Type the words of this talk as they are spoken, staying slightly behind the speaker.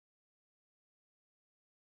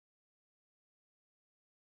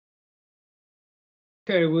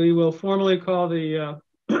Okay, we will formally call the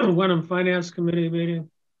Wenham Finance Committee meeting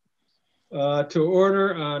to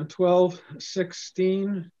order on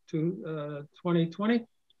 12/16/2020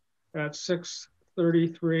 at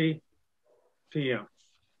 6:33 p.m.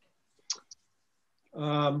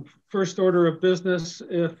 First order of business,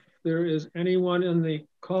 if there is anyone in the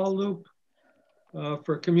call loop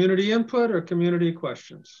for community input or community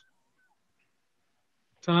questions.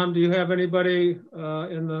 Tom, do you have anybody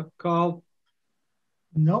in the call?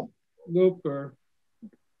 Nope. Loop or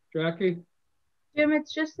Jackie? Jim,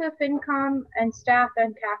 it's just the FinCom and staff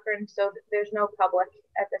and Catherine, so there's no public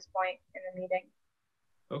at this point in the meeting.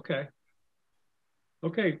 Okay.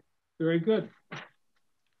 Okay, very good.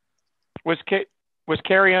 Was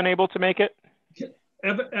Carrie unable to make it?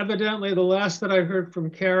 Evidently, the last that I heard from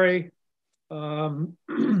Carrie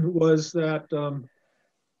was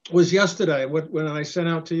yesterday when I sent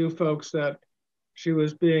out to you folks that she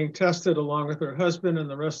was being tested along with her husband and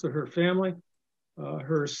the rest of her family.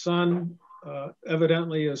 Her son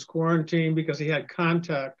evidently is quarantined because he had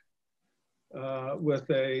contact with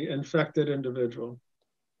a infected individual.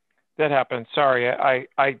 That happened. Sorry, I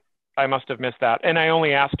must have missed that. And I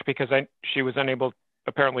only asked because she was unable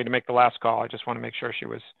apparently to make the last call. I just want to make sure she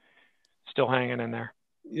was still hanging in there.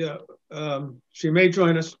 Yeah, she may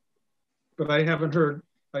join us, but I haven't heard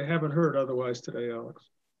otherwise today, Alex.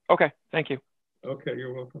 Okay, thank you. Okay,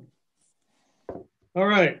 you're welcome. All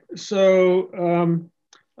right, so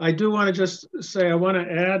I do want to just say I want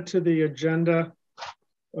to add to the agenda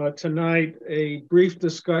tonight a brief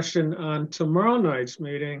discussion on tomorrow night's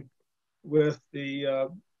meeting with the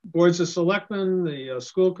boards of selectmen, the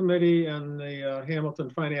school committee, and the Hamilton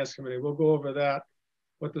Finance Committee. We'll go over that,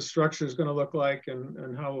 what the structure is going to look like,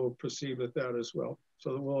 and how we'll proceed with that as well.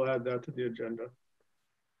 So we'll add that to the agenda.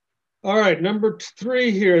 All right, number 3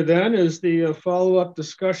 here then is the follow-up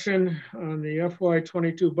discussion on the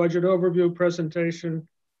FY22 budget overview presentation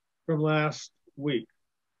from last week.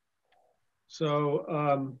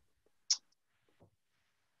 So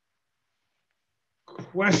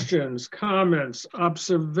questions, comments,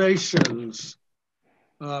 observations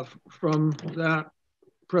from that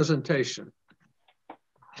presentation?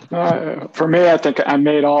 For me, I think I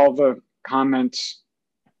made all the comments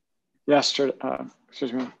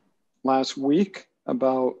last week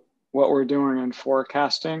about what we're doing in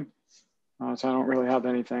forecasting. So I don't really have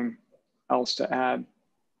anything else to add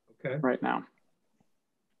right now.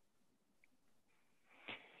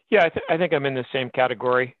 Yeah, I think I'm in the same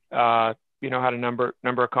category. Had a number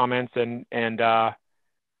of comments and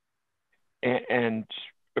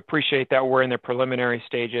appreciate that we're in the preliminary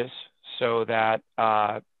stages, so that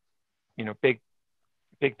big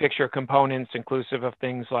picture components inclusive of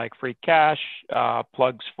things like free cash,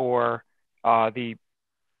 plugs for the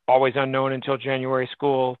always unknown until January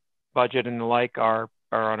school budget and the like are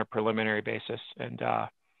on a preliminary basis, and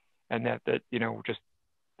that just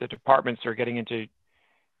the departments are getting into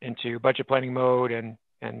budget planning mode and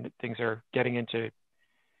things are getting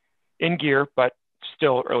in gear, but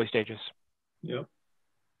still early stages. Yep.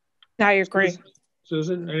 I agree.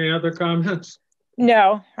 Susan, any other comments?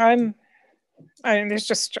 No, there's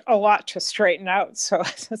just a lot to straighten out. So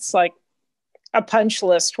it's like a punch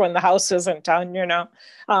list when the house isn't done,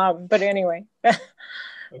 But anyway,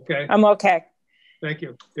 okay. I'm okay. Thank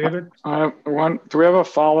you. David? Do we have a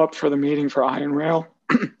follow-up for the meeting for Iron Rail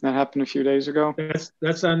that happened a few days ago?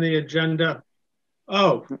 That's on the agenda.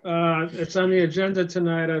 Oh, it's on the agenda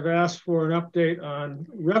tonight. I've asked for an update on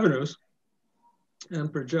revenues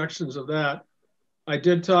and projections of that. I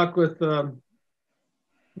did talk with, who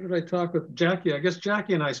did I talk with? Jackie. I guess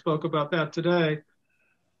Jackie and I spoke about that today.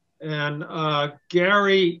 And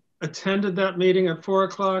Gary attended that meeting at 4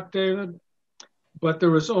 o'clock, David, but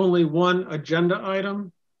there was only one agenda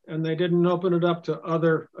item and they didn't open it up to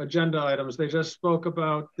other agenda items. They just spoke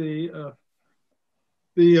about the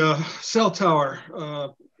cell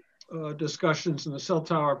tower discussions and the cell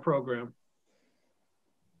tower program.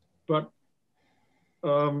 But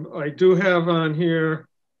I do have on here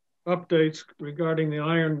updates regarding the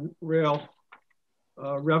Iron Rail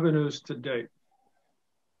revenues to date.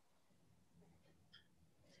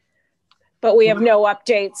 But we have no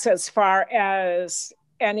updates as far as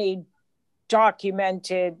any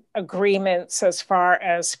documented agreements as far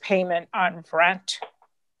as payment on rent.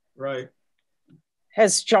 Right.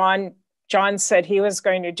 Has John said he was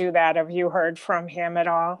going to do that? Have you heard from him at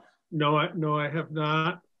all? No, I have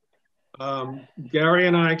not. Gary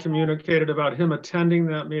and I communicated about him attending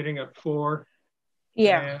that meeting at 4.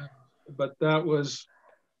 Yeah. But that's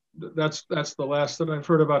the last that I've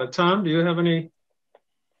heard about it. Tom, do you have any,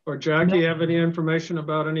 or Jackie, have any information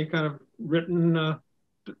about any kind of written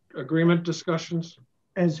agreement discussions?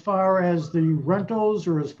 as far as the rentals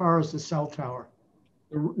or as far as the cell tower?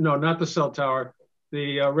 No, not the cell tower,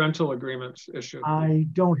 the rental agreements issue. I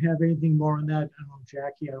don't have anything more on that.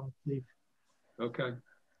 Jackie, I don't believe. Okay.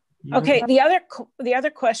 Yeah. Okay, the other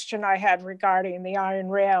question I had regarding the iron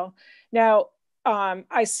rail. Now,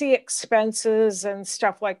 I see expenses and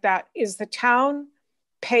stuff like that. Is the town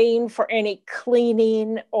paying for any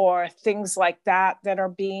cleaning or things like that that are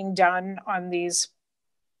being done on these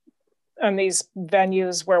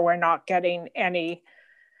venues where we're not getting any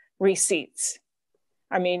receipts?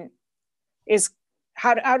 I mean,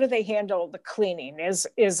 how do they handle the cleaning? Is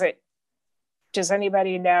it, does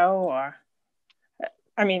anybody know? Or,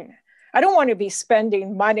 I mean, I don't want to be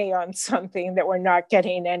spending money on something that we're not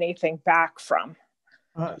getting anything back from.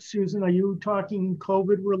 Susan, are you talking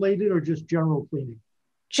COVID related or just general cleaning?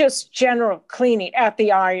 Just general cleaning at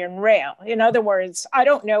the iron rail. In other words, I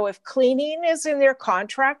don't know if cleaning is in their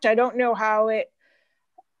contract. I don't know how it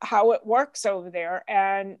works over there.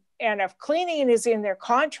 And if cleaning is in their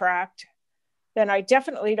contract, then I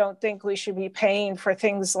definitely don't think we should be paying for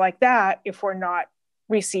things like that if we're not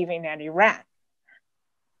receiving any rent.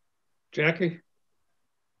 Jackie?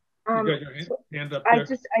 You got your hand up there.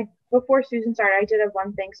 Before Susan started, I did have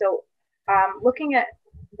one thing. So looking at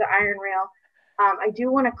the iron rail, I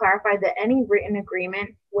do want to clarify that any written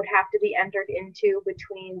agreement would have to be entered into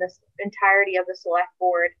between the entirety of the select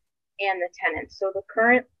board and the tenants. So the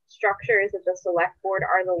current structure is that the select board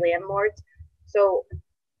are the landlords. So,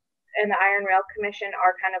 and the Iron Rail Commission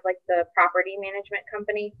are kind of like the property management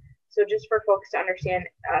company. So just for folks to understand,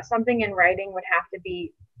 something in writing would have to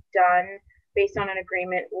be done based on an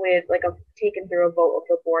agreement with taken through a vote of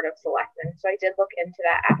the Board of Selectmen. So I did look into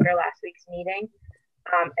that after last week's meeting.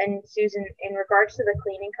 And Susan, in regards to the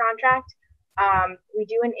cleaning contract, we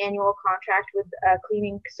do an annual contract with a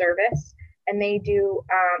cleaning service, and they do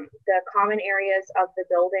the common areas of the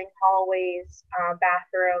building, hallways,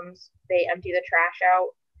 bathrooms. They empty the trash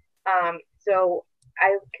out. So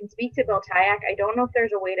I can speak to Bill Tyak. I don't know if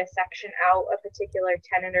there's a way to section out a particular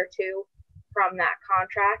tenant or two from that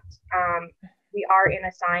contract. We are in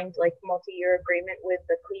a signed multi-year agreement with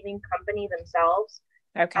the cleaning company themselves.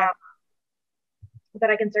 Okay. But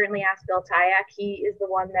I can certainly ask Bill Tyak. He is the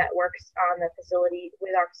one that works on the facility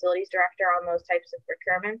with our facilities director on those types of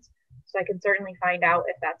procurements. So I can certainly find out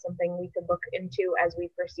if that's something we could look into as we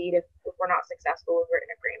proceed if we're not successful with written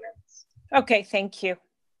agreements. Okay, thank you.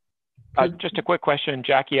 Just a quick question,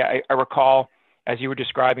 Jackie. I recall, as you were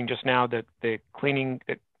describing just now, that the cleaning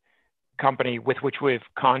company with which we've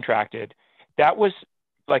contracted, that was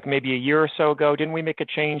maybe a year or so ago. Didn't we make a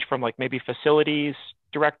change from maybe facilities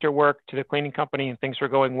director work to the cleaning company, and things were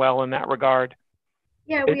going well in that regard?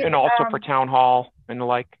 Yeah, and also for town hall and the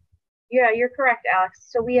like. Yeah, you're correct,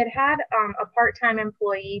 Alex. So we had a part-time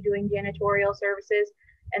employee doing janitorial services,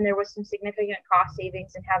 and there was some significant cost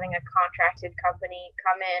savings in having a contracted company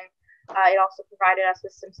come in. It also provided us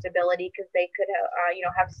with some stability because they could,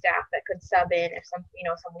 have staff that could sub in if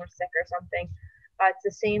someone was sick or something. It's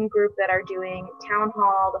the same group that are doing town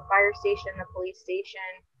hall, the fire station, the police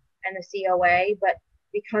station, and the COA. But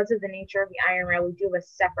because of the nature of the iron rail, we do have a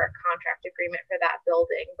separate contract agreement for that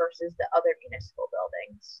building versus the other municipal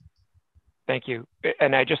buildings. Thank you.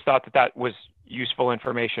 And I just thought that was useful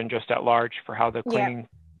information just at large for how the cleaning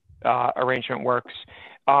arrangement works.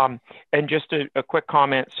 And just a quick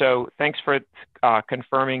comment. So thanks for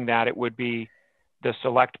confirming that it would be the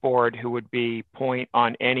select board who would be point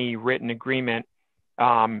on any written agreement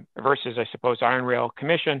versus, I suppose, Iron Rail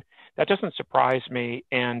Commission. That doesn't surprise me.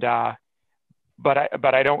 And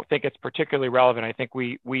but I don't think it's particularly relevant. I think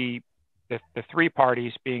the three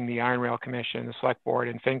parties, being the Iron Rail Commission, the select board,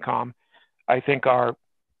 and FinCom, I think are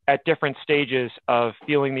at different stages of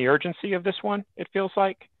feeling the urgency of this one, it feels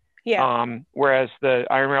like. Yeah. Whereas the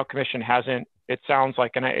Iron Rail Commission hasn't, it sounds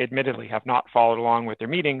like, and I admittedly have not followed along with their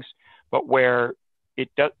meetings, but where it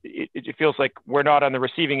feels like we're not on the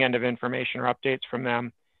receiving end of information or updates from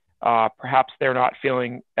them. Perhaps they're not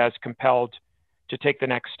feeling as compelled to take the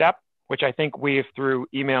next step, which I think we've, through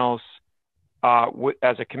emails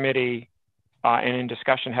as a committee and in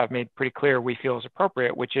discussion, have made pretty clear we feel is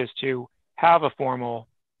appropriate, which is to have a formal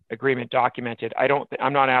agreement documented.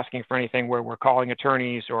 I'm not asking for anything where we're calling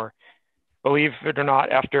attorneys, or, believe it or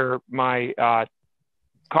not, after my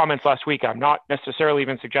comments last week, I'm not necessarily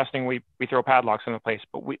even suggesting we throw padlocks in the place,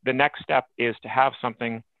 but the next step is to have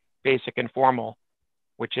something basic and formal,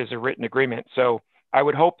 which is a written agreement. So I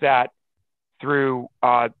would hope that through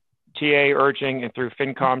TA urging and through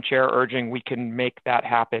FinCom chair urging, we can make that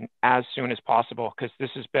happen as soon as possible, because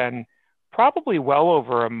this has been probably well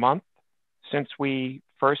over a month since we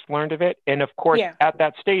first learned of it. And of course, Yeah. at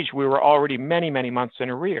that stage, we were already many, many months in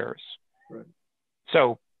arrears. Right.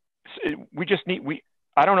 So we just need,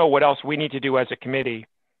 I don't know what else we need to do as a committee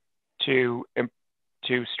to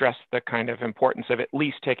stress the kind of importance of at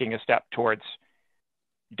least taking a step towards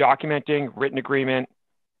documenting written agreement.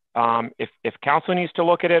 If council needs to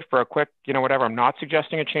look at it for a quick, whatever, I'm not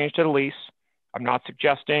suggesting a change to the lease. I'm not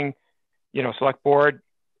suggesting, select board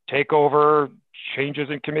take over, changes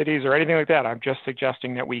in committees or anything like that. I'm just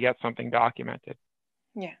suggesting that we get something documented.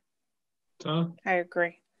 Yeah. Tom? I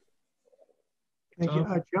agree. Thank you,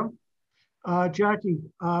 Jim. Jackie,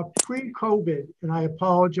 pre-COVID, and I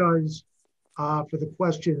apologize for the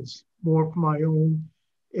questions, more for my own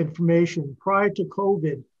information. Prior to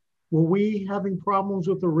COVID, were we having problems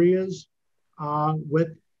with arrears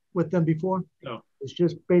with them before? No. It's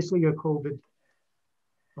just basically a COVID.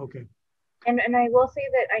 Okay. And I will say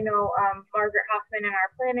that I know Margaret Hoffman in our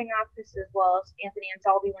planning office, as well as Anthony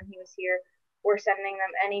Ansaldi when he was here, were sending them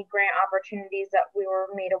any grant opportunities that we were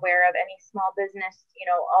made aware of, any small business,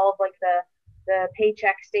 all of like the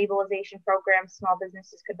paycheck stabilization programs small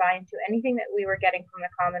businesses could buy into, anything that we were getting from the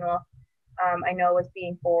Commonwealth, I know was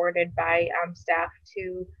being forwarded by staff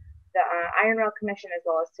to the Iron Rail Commission as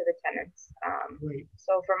well as to the tenants.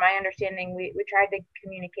 So from my understanding, we tried to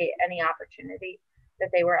communicate any opportunity that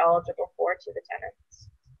they were eligible for to the tenants.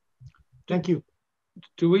 Thank you.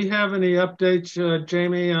 Do we have any updates,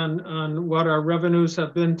 Jamie, on what our revenues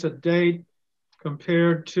have been to date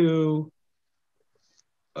compared to,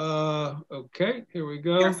 okay, here we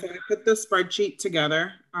go. Yeah, so I put the spreadsheet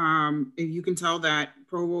together. You can tell that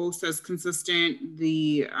Provost says consistent,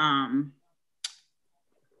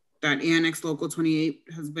 that Annex Local 28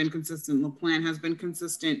 has been consistent, La Plan has been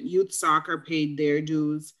consistent, Youth Soccer paid their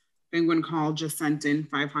dues, Penguin Hall just sent in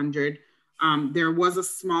 500. There was a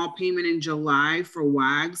small payment in July for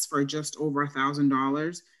WAGs for just over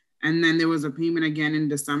 $1,000. And then there was a payment again in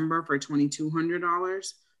December for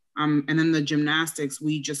 $2,200. And then the gymnastics,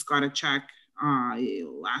 we just got a check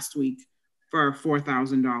last week for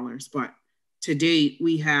 $4,000. But to date,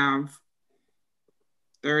 we have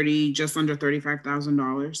just under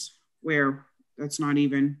 $35,000, where that's not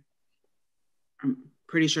even, I'm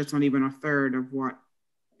pretty sure it's not even a third of what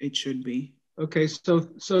it should be. Okay,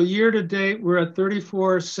 so year to date, we're at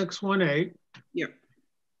 34,618. Yep.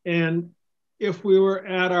 And if we were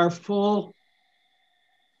at our full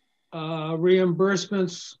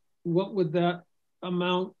reimbursements, what would that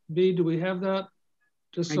amount be? Do we have that?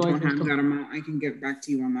 Just so I don't have that amount. I can get back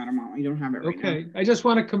to you on that amount. I don't have it right now. Okay, I just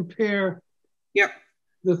want to compare. Yep.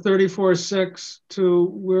 The 34.6 to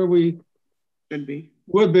where we would be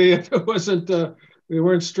if it wasn't we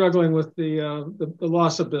weren't struggling with the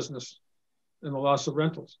loss of business and the loss of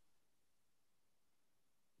rentals.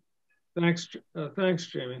 Thanks,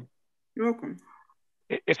 Jamie. You're welcome.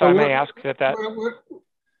 If I may ask that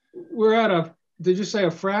we're at a. Did you say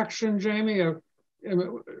a fraction, Jamie? I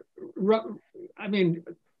mean,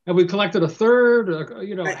 have we collected a third?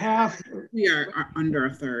 Half? We are under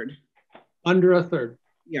a third. Under a third.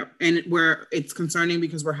 Yep, and it's concerning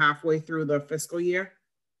because we're halfway through the fiscal year.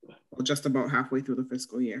 Well, just about halfway through the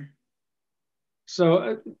fiscal year.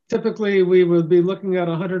 So typically we would be looking at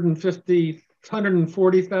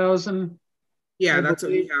 140,000. Yeah, that's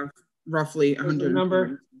what we have, roughly 100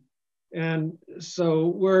 number. And so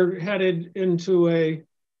we're headed into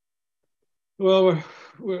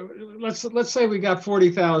let's say we got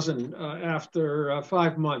 40,000 after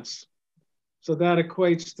 5 months. So that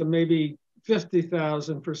equates to maybe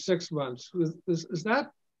 50,000 for 6 months. Is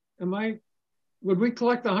that? Would we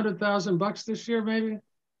collect $100,000 this year, maybe?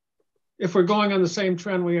 If we're going on the same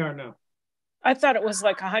trend we are now. I thought it was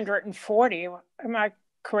like 140. Am I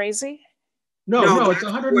crazy? No, it's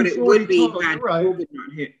 140 it would be total. had Right. COVID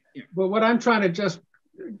not hit. Yeah. But what I'm trying to just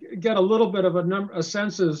get a little bit of a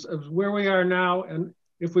sense of where we are now, and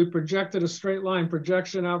if we projected a straight line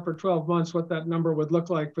projection out for 12 months, what that number would look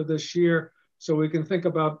like for this year, so we can think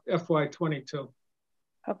about FY22.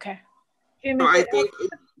 Okay. So I think,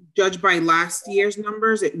 judged by last year's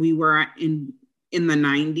numbers, we were in the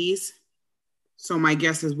 90s. So my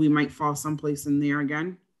guess is we might fall someplace in there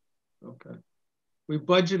again. Okay. We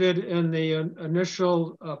budgeted in the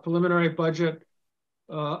initial preliminary budget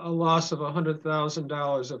a loss of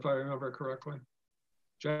 $100,000, if I remember correctly.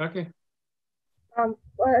 Jackie? Well,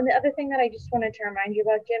 and the other thing that I just wanted to remind you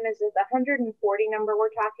about, Jim, is that the 140 number we're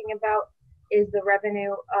talking about is the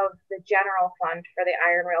revenue of the general fund for the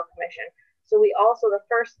Iron Rail Commission. So we also, the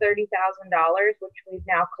first $30,000, which we've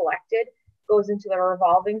now collected, goes into the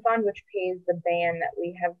revolving fund, which pays the ban that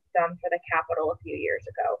we have done for the capital a few years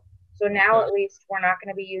ago. So now at least we're not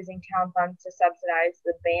going to be using town funds to subsidize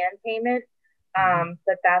the ban payment.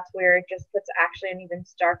 but that's where it just puts actually an even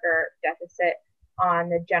starker deficit on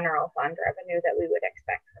the general fund revenue that we would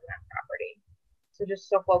expect from that property. So just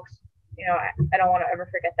so folks, I don't want to ever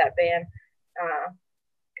forget that ban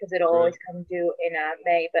because it'll always come due in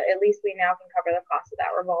May, but at least we now can cover the cost of that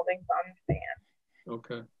revolving fund ban.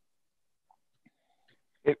 Okay.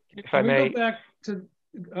 If I may go back to,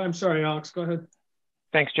 I'm sorry, Alex, go ahead.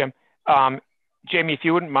 Thanks, Jim. Jamie, if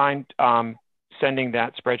you wouldn't mind sending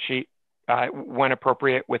that spreadsheet when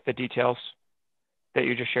appropriate with the details that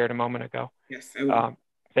you just shared a moment ago. Yes, I will.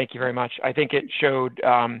 Thank you very much. I think it showed,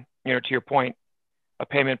 to your point, a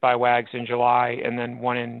payment by WAGs in July and then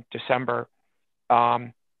one in December.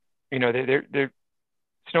 It's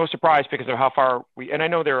no surprise because of how far and I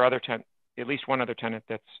know there are at least one other tenant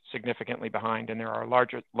that's significantly behind, and there are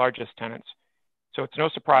largest tenants. So it's no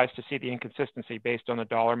surprise to see the inconsistency based on the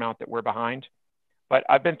dollar amount that we're behind. But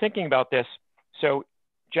I've been thinking about this. So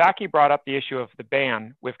Jackie brought up the issue of the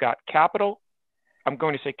ban. We've got capital, I'm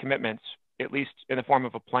going to say commitments, at least in the form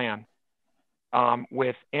of a plan,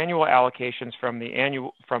 with annual allocations from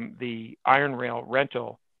the iron rail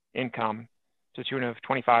rental income to the tune of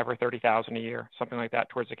 25 or 30,000 a year, something like that,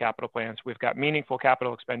 towards the capital plans. We've got meaningful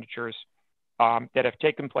capital expenditures that have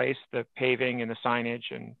taken place, the paving and the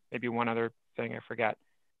signage, and maybe one other thing I forget.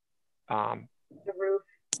 The roof.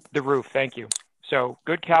 The roof, thank you. So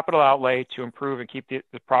good capital outlay to improve and keep the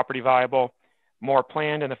property viable, more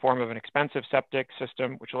planned in the form of an expensive septic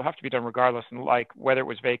system, which will have to be done regardless, and like whether it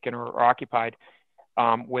was vacant or occupied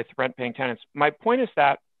with rent-paying tenants. My point is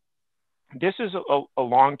that this is a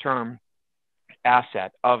long-term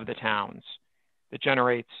asset of the towns that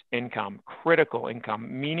generates income, critical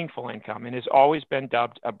income, meaningful income, and has always been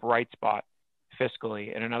dubbed a bright spot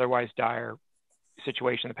fiscally in an otherwise dire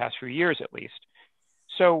situation the past few years, at least.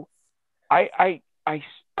 So I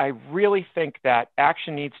really think that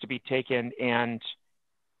action needs to be taken, and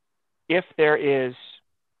if there is,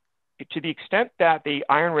 to the extent that the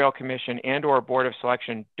Iron Rail Commission and or Board of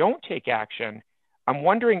Selection don't take action, I'm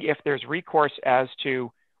wondering if there's recourse as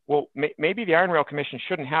to, well, maybe the Iron Rail Commission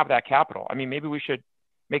shouldn't have that capital. I mean, maybe we should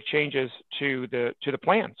make changes to the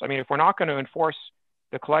plans. I mean, if we're not going to enforce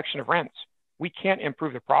the collection of rents, we can't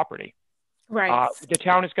improve the property. Right. The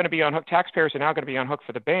town is going to be on hook. Taxpayers are now going to be on hook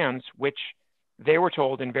for the bans, which they were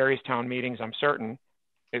told in various town meetings, I'm certain,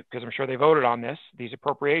 because I'm sure they voted on these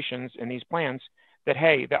appropriations and these plans, that,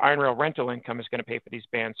 hey, the Iron Rail rental income is going to pay for these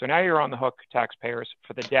bans. So now you're on the hook, taxpayers,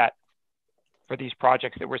 for the debt for these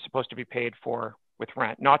projects that were supposed to be paid for with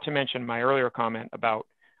rent. Not to mention my earlier comment about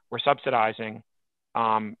we're subsidizing,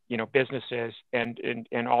 businesses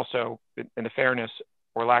and also in the fairness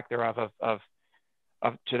or lack thereof of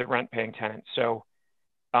to the rent-paying tenants. So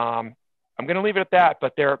I'm going to leave it at that.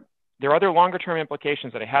 But there are other longer-term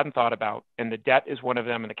implications that I hadn't thought about, and the debt is one of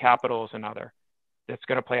them, and the capital is another. That's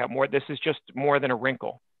going to play out more. This is just more than a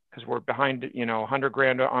wrinkle because we're behind,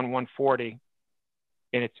 $100,000 on 140,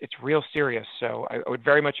 and it's real serious. So I would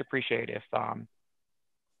very much appreciate if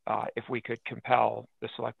we could compel the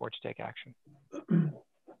select board to take action.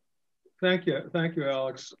 Thank you,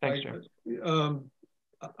 Alex. Thanks, Jim.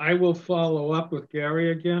 I will follow up with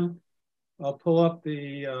Gary again. I'll pull up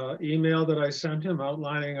the email that I sent him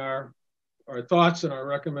outlining our thoughts and our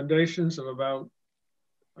recommendations of about,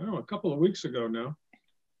 a couple of weeks ago now,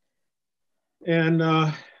 and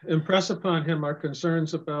impress upon him our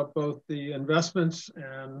concerns about both the investments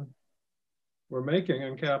and we're making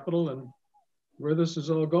in capital and where this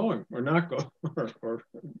is all going or not going, or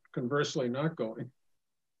conversely not going.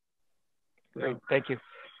 Great, thank you.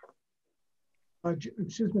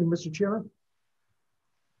 Excuse me, Mr. Chairman.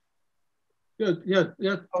 Good,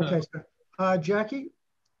 yeah. Okay, sir. Jackie,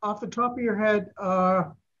 off the top of your head,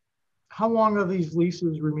 how long are these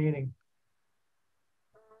leases remaining?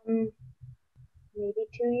 Maybe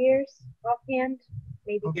 2 years offhand.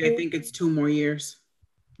 Maybe okay, 2. I think it's 2 more years.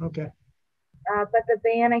 Okay. But the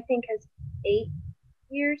ban, I think, has 8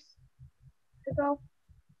 years to go.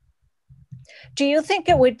 Do you think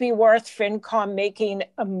it would be worth FinCom making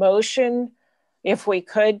a motion, if we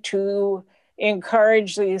could, to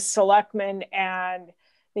encourage the selectmen and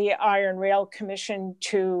the Iron Rail Commission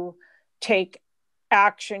to take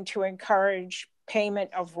action to encourage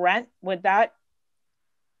payment of rent? Would that,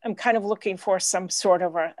 I'm kind of looking for some sort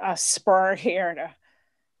of a spur here to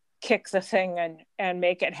kick the thing and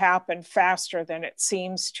make it happen faster than it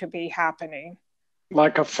seems to be happening.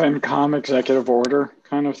 Like a FinCom executive order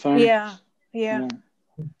kind of thing? Yeah.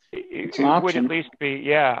 It would at least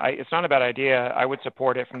be, it's not a bad idea. I would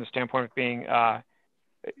support it from the standpoint of being, an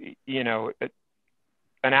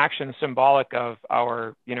action symbolic of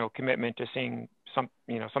our, commitment to seeing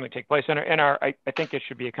something take place. And I think it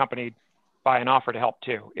should be accompanied by an offer to help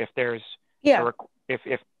too. If there's,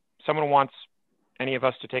 if someone wants any of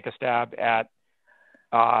us to take a stab at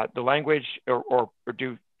the language or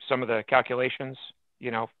do some of the calculations,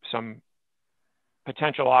 you know, some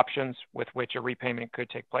potential options with which a repayment could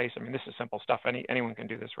take place. I mean, this is simple stuff. Anyone can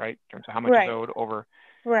do this, right? In terms of how much is owed over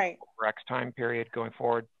X time period going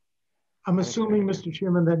forward. I'm assuming, Mr.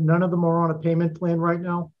 Chairman, that none of them are on a payment plan right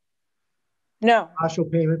now? No. Partial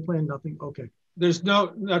payment plan, nothing, okay. There's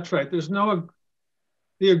no, that's right. There's no,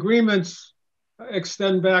 the agreements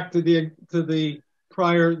extend back to the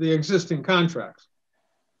prior, the existing contracts,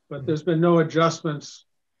 but there's been no adjustments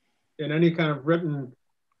in any kind of written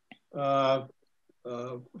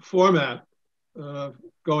format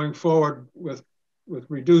going forward with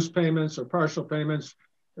reduced payments or partial payments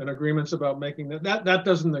and agreements about making that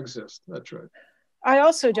doesn't exist. That's right. I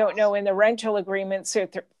also don't know in the rental agreements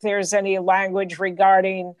if there's any language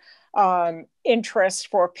regarding interest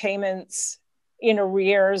for payments in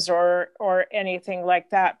arrears or anything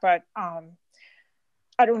like that. But I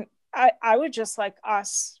would just like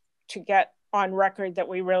us to get on record that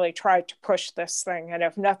we really tried to push this thing. And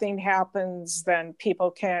if nothing happens, then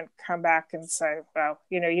people can't come back and say, well,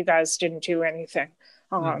 you know, you guys didn't do anything.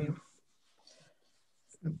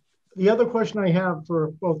 The other question I have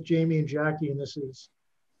for both Jamie and Jackie, and this is,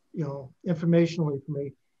 you know, informationally for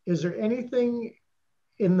me, is there anything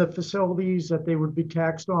in the facilities that they would be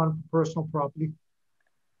taxed on for personal property?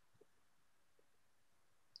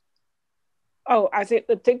 Oh, I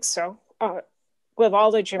would think so. With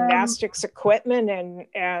all the gymnastics equipment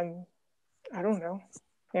and I don't know.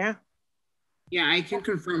 Yeah. Yeah, I can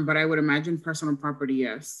confirm, but I would imagine personal property,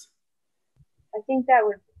 yes. I think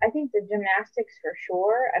the gymnastics for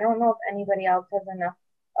sure. I don't know if anybody else has enough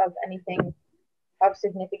of anything of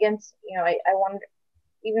significance. You know, I wonder,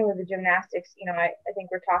 even with the gymnastics, you know, I think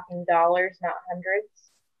we're talking dollars, not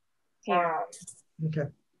hundreds. Yeah. Okay.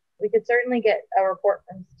 We could certainly get a report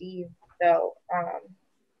from Steve, though,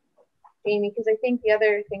 Jamie, because I think the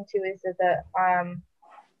other thing too is that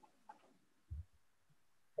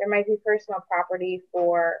there might be personal property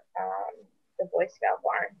for the Boy Scout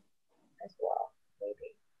barn as well,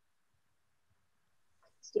 maybe.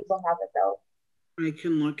 Steve will have it though. I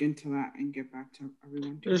can look into that and get back to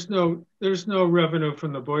everyone. There's no revenue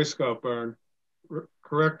from the Boy Scout barn,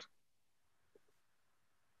 correct?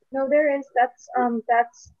 No, there is. That's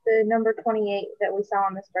the number 28 that we saw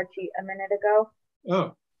on the spreadsheet a minute ago.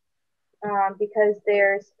 Oh. Because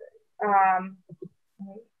there's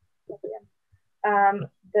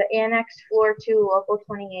the annex floor 2 local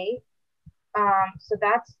 28. So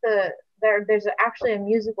that's there's actually a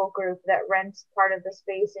musical group that rents part of the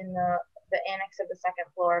space in the annex of the second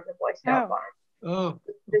floor of the Boy Scout barn. Oh,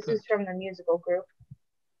 okay. This is from the musical group.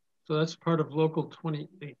 So that's part of local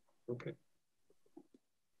 28. Okay.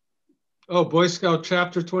 Oh, Boy Scout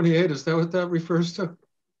chapter 28. Is that what that refers to?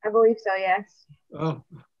 I believe so. Yes. Oh.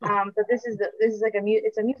 But this is like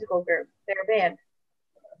it's a musical group. They're a band,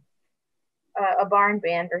 a barn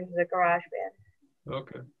band versus a garage band.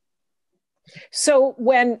 Okay. So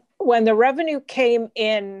when the revenue came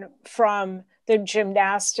in from the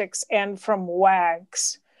gymnastics and from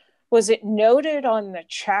WAGs, was it noted on the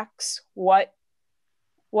checks what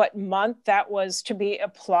month that was to be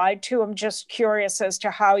applied to? I'm just curious as to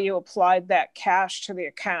how you applied that cash to the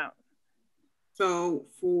account. So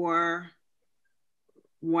for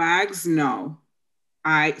WAGs, no.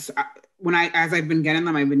 As I've been getting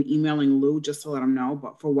them, I've been emailing Lou just to let him know.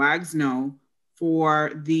 But for WAGs, no.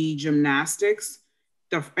 For the gymnastics,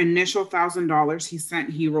 the initial $1,000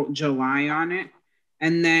 he wrote July on it,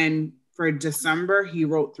 and then for December he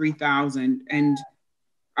wrote $3,000, and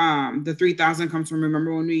the $3,000 comes from,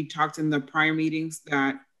 remember when we talked in the prior meetings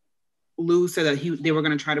that Lou said that they were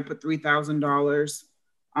going to try to put $3,000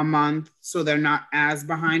 a month so they're not as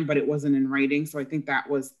behind, but it wasn't in writing. So I think that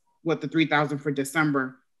was what the $3,000 for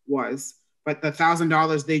December was. But the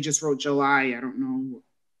 $1,000 they just wrote July. I don't know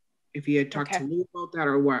if he had talked to Lou about that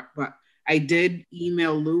or what, but I did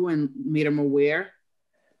email Lou and made him aware.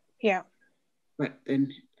 Yeah. But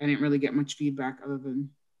then I didn't really get much feedback other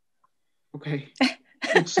than, okay.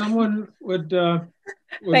 If someone would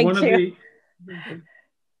one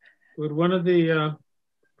of the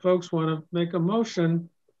folks want to make a motion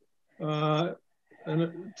and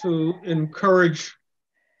to encourage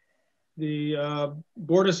the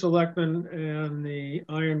Board of Selectmen and the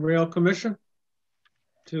Iron Rail Commission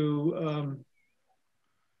to,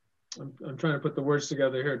 I'm trying to put the words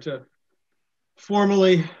together here, to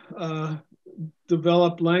formally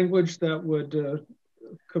develop language that would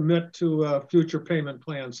commit to a future payment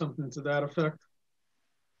plan, something to that effect.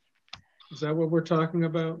 Is that what we're talking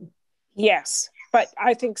about? Yes. but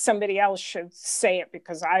I think somebody else should say it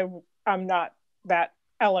because I'm not that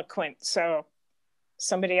eloquent. So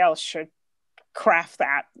somebody else should craft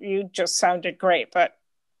that. You just sounded great, but.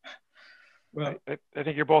 Well, I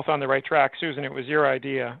think you're both on the right track, Susan. It was your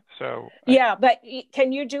idea, so. Yeah, but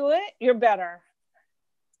can you do it? You're better.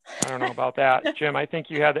 I don't know about that, Jim. I think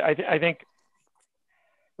you had. I think.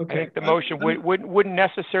 Okay. I think the motion wouldn't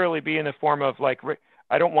necessarily be in the form of like.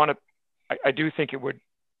 I don't want to. I do think it would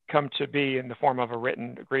come to be in the form of a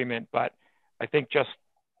written agreement, but I think just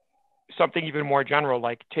something even more general,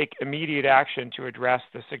 like take immediate action to address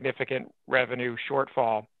the significant revenue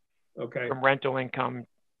shortfall from rental income,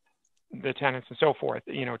 the tenants and so forth,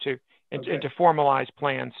 you know, and to formalize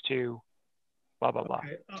plans to blah, blah, blah.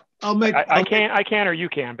 Okay. I can, or you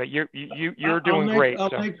can, but you're doing great. I'll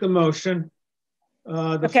make the motion.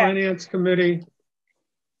 The Finance Committee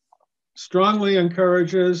strongly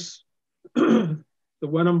encourages the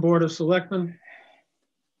Wenham Board of Selectmen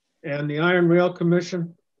and the Iron Rail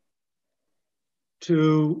Commission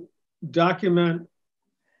to document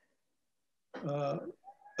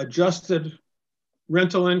adjusted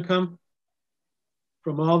rental income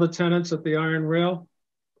from all the tenants at the Iron Rail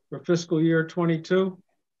for fiscal year 22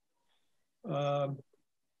 to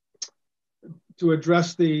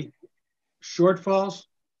address the shortfalls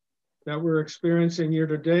that we're experiencing year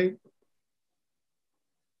to date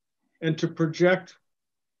and to project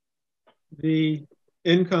the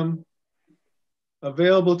income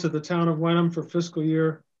available to the town of Wenham for fiscal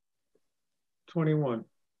year 21.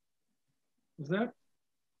 Is that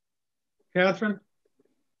Catherine?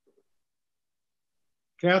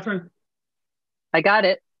 Catherine? I got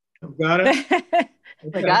it. You got it?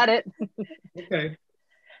 Okay. I got it. Okay.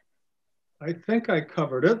 I think I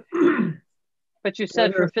covered it. But you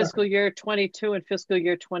said for fiscal year 22 and fiscal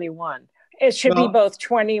year 21. It should be both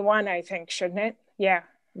 21, I think, shouldn't it? Yeah.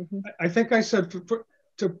 Mm-hmm. I think I said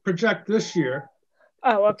to project this year.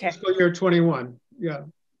 Oh, okay. Fiscal year 21, yeah.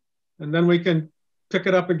 And then we can pick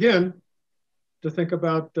it up again to think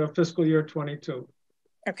about fiscal year 22.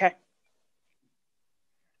 Okay.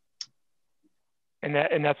 And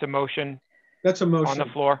that's a motion? That's a motion. On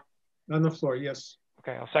the floor? On the floor, yes.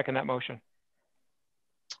 Okay, I'll second that motion.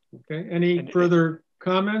 Okay, any further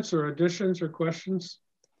comments or additions or questions?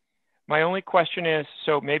 My only question is,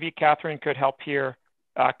 so maybe Catherine could help here,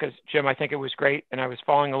 because Jim, I think it was great, and I was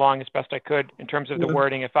following along as best I could in terms of the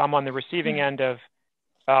wording. If I'm on the receiving end of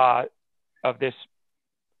this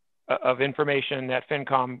information that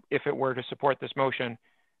FinCom, if it were to support this motion,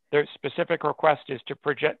 their specific request is to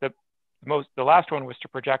project the last one was to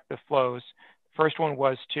project the flows. First one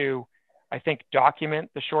was to, I think,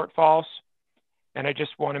 document the shortfalls. And I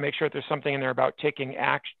just want to make sure there's something in there about taking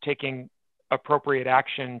appropriate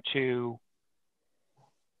action to,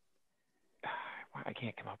 I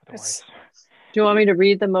can't come up with the words. Do you want me to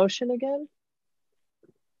read the motion again?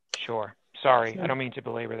 Sure. Sorry. I don't mean to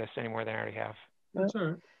belabor this any more than I already have. That's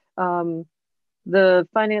all right. The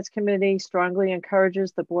Finance Committee strongly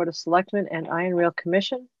encourages the Board of Selectmen and Iron Rail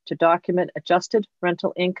Commission to document adjusted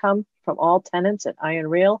rental income from all tenants at Iron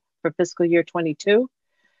Rail for fiscal year 22,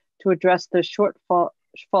 to address the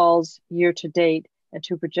shortfalls year to date, and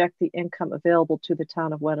to project the income available to the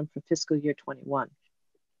town of Wenham for fiscal year 21.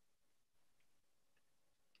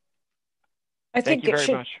 I think it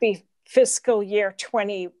should be fiscal year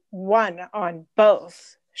 21 on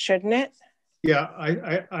both, shouldn't it? Yeah,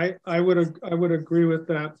 I would agree with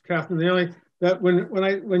that, Catherine. The only that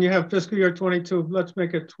when you have fiscal year 22, let's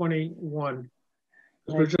make it 21.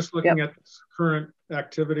 Because we're just looking at this current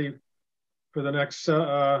activity for the next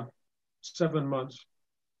 7 months.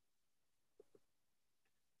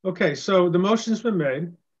 Okay, so the motion's been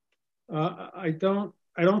made. I don't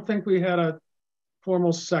think we had a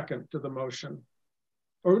formal second to the motion.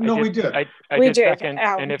 Or no, we did. I did second,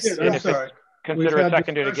 and if consider it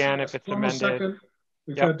seconded again if it's amended. Second.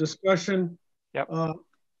 We've had discussion. Yep.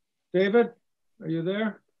 David, are you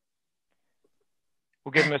there?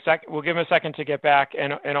 We'll give him a second. We'll give him a second to get back,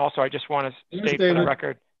 and also I just want to state for the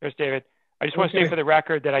record. There's David. I just want to state for the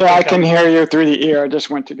record that I can hear you through the ear. I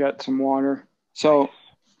just went to get some water. So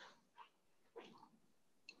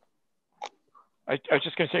I was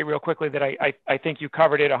just going to say real quickly that I think you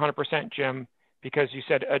covered it 100%, Jim, because you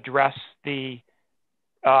said address the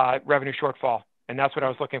revenue shortfall, and that's what I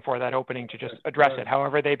was looking for, that opening to just address it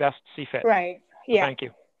however they best see fit. Right. Yeah. So thank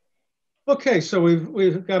you. Okay, so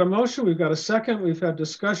we've got a motion, we've got a second, we've had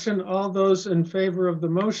discussion. All those in favor of the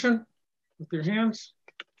motion with your hands.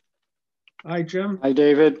 Hi, Jim. Hi,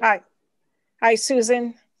 David. Hi. Hi,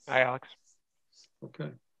 Susan. Hi, Alex. Okay.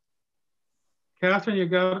 Catherine, you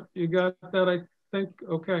got that, I think?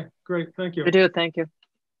 Okay, great, thank you. I do, thank you.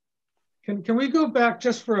 Can we go back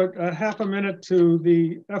just for a half a minute to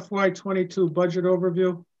the FY22 budget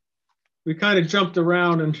overview? We kind of jumped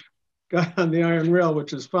around and got on the iron rail,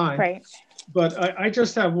 which is fine. Right. But I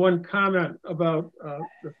just have one comment about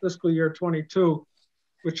the fiscal year 22,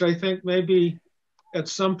 which I think maybe at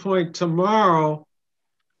some point tomorrow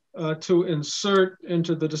to insert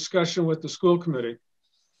into the discussion with the school committee.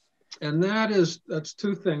 And that's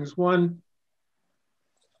two things. One,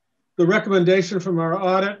 the recommendation from our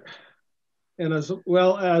audit, and as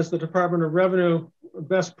well as the Department of Revenue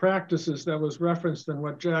best practices that was referenced in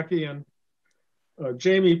what Jackie and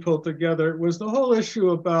Jamie pulled together, was the whole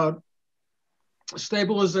issue about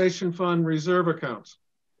stabilization fund reserve accounts.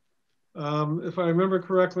 If I remember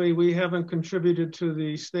correctly, we haven't contributed to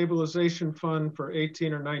the stabilization fund for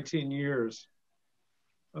 18 or 19 years.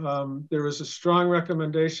 There was a strong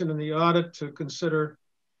recommendation in the audit to consider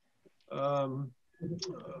a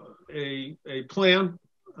plan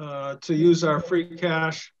to use our free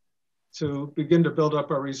cash to begin to build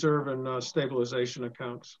up our reserve and stabilization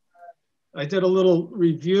accounts. I did a little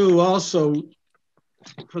review also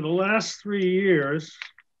for the last 3 years.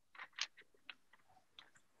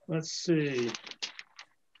 Let's see.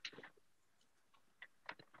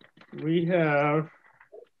 We have,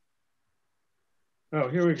 oh,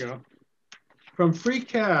 here we go. From free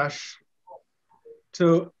cash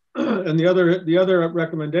to, and the other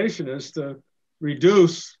recommendation is to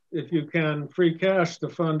reduce, if you can, free cash to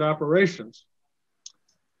fund operations.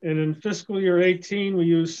 And in fiscal year 18, we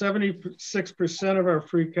used 76% of our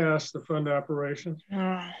free cash to fund operations.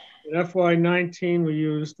 In FY19, we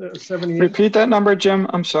used 78%. Repeat that number, Jim.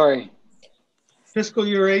 I'm sorry. Fiscal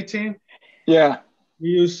year 18? Yeah. We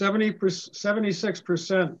used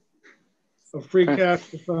 76% of free cash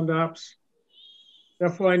to fund ops.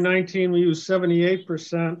 FY19, we used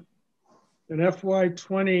 78%. In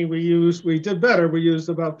FY20, we did better. We used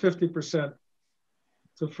about 50%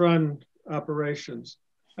 to fund operations.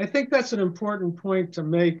 I think that's an important point to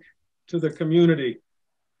make to the community.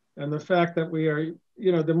 And the fact that we are,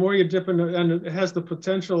 the more you dip into, and it has the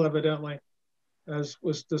potential, evidently, as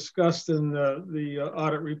was discussed in the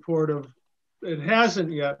audit report of, it hasn't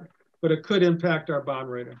yet, but it could impact our bond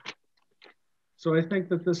rating. So I think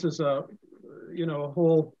that this is a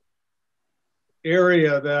whole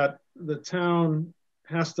area that the town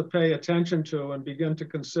has to pay attention to and begin to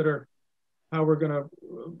consider how we're going to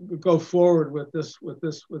go forward with this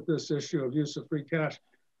issue of use of free cash.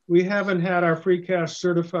 We haven't had our free cash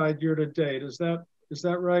certified year to date. Is that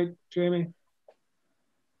right, Jamie?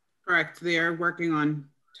 Correct. They are working on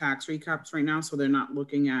tax recaps right now, so they're not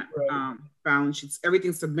looking at balance sheets.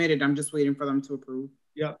 Everything's submitted. I'm just waiting for them to approve.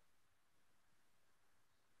 Yeah.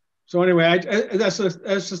 So anyway, that's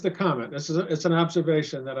just a comment. It's an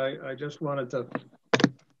observation that I just wanted to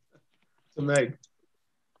make.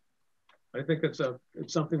 I think it's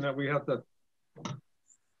something that we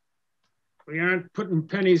aren't putting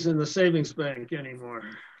pennies in the savings bank anymore.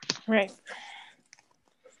 Right.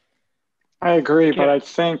 I agree, but I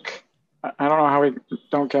think, I don't know how we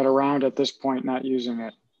don't get around at this point not using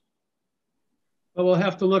it. Well, we'll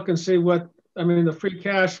have to look and see the free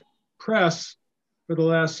cash press for the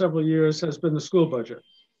last several years has been the school budget.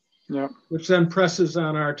 Yeah. Which then presses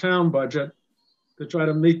on our town budget to try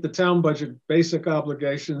to meet the town budget basic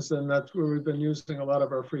obligations. Then that's where we've been using a lot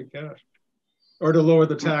of our free cash, or to lower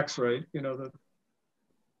the tax rate,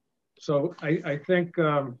 So I think,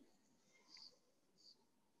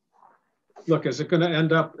 look, is it going to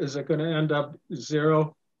end up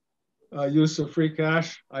zero use of free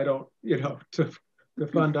cash? I don't, to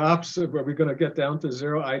fund ops, are we going to get down to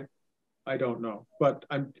zero? I don't know, but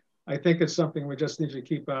I think it's something we just need to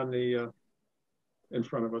keep on the in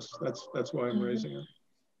front of us. That's why I'm raising it.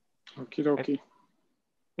 Okie dokie.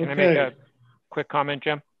 Can I make a quick comment,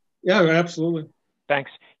 Jim? Yeah, absolutely. Thanks.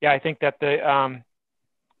 Yeah, I think that the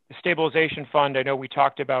stabilization fund, I know we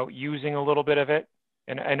talked about using a little bit of it,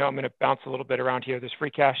 and I know I'm going to bounce a little bit around here. There's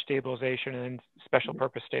free cash stabilization and special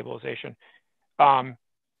purpose stabilization.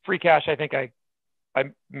 Free cash, I think I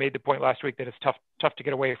made the point last week that it's tough to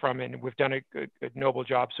get away from, and we've done a noble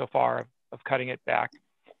job so far of cutting it back.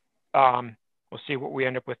 We'll see what we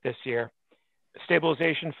end up with this year.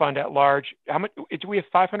 Stabilization fund at large, how much do we have?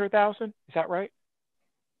 500,000? Is that right?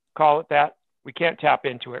 Call it that. We can't tap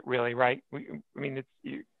into it really, right? We're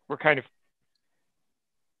kind of,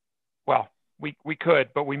 well, we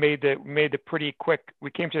could, but we made the pretty quick,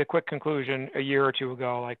 we came to the quick conclusion a year or two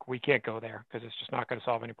ago, like we can't go there because it's just not going to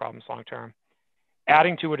solve any problems long term.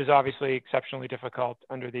 Adding to it is obviously exceptionally difficult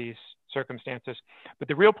under these circumstances. But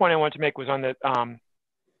the real point I wanted to make was on the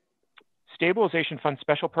stabilization fund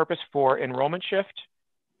special purpose for enrollment shift.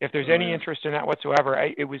 If there's any interest in that whatsoever,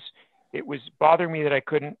 it was it was bothering me that I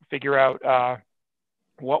couldn't figure out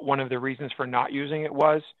what one of the reasons for not using it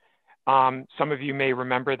was. Some of you may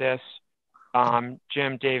remember this,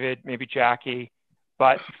 Jim, David, maybe Jackie,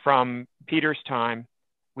 but from Peter's time,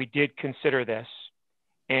 we did consider this.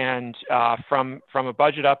 And from a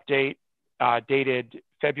budget update dated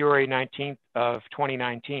February 19th of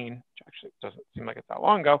 2019, which actually doesn't seem like it's that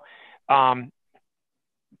long ago,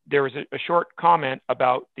 there was a short comment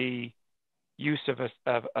about the use of a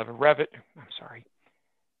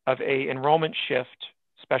enrollment shift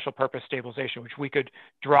special purpose stabilization, which we could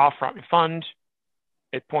draw from, fund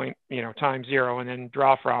at point, time zero, and then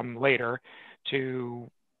draw from later to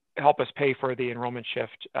help us pay for the enrollment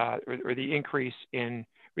shift or the increase in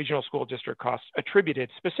regional school district costs attributed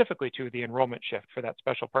specifically to the enrollment shift for that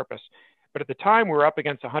special purpose. But at the time, we were up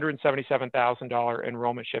against $177,000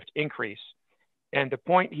 enrollment shift increase. And the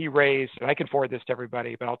point he raised, and I can forward this to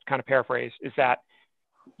everybody, but I'll kind of paraphrase, is that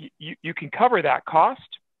you can cover that cost,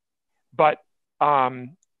 but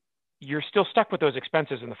you're still stuck with those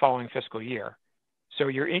expenses in the following fiscal year. So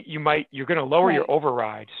you're going to lower your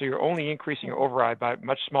override. So you're only increasing your override by a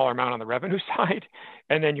much smaller amount on the revenue side,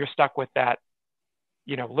 and then you're stuck with that,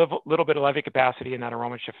 little bit of levy capacity in that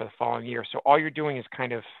enrollment shift for the following year. So all you're doing is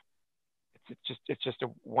kind of, it's just a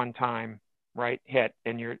one-time hit,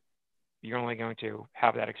 and you're only going to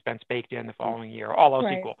have that expense baked in the following year, all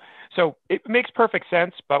else equal. So it makes perfect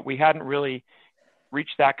sense, but we hadn't really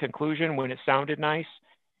reached that conclusion when it sounded nice.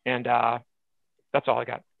 And that's all I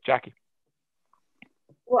got. Jackie.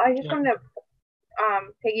 Well, I just wanted to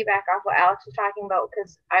piggyback off what Alex was talking about,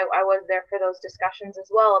 because I was there for those discussions as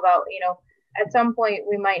well about, at some point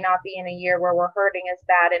we might not be in a year where we're hurting as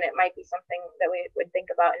bad, and it might be something that we would think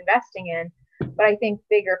about investing in. But I think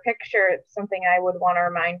bigger picture, something I would want to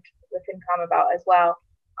remind the FinCom about as well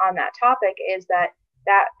on that topic is that,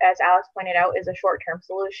 as Alex pointed out, is a short-term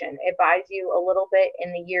solution. It buys you a little bit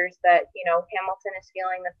in the years that, Hamilton is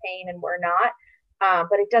feeling the pain and we're not,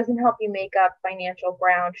 but it doesn't help you make up financial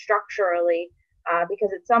ground structurally,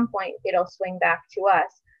 because at some point it'll swing back to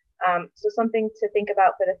us. So something to think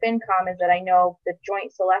about for the FinCom is that I know the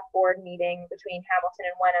joint select board meeting between Hamilton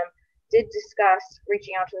and Wenham did discuss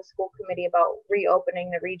reaching out to the school committee about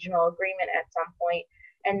reopening the regional agreement at some point.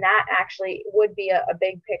 And that actually would be a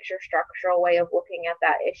big picture structural way of looking at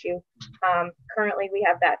that issue. Currently, we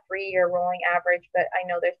have that 3-year rolling average, but I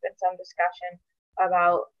know there's been some discussion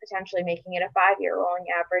about potentially making it a 5-year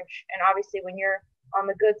rolling average. And obviously, when you're on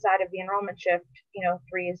the good side of the enrollment shift, 3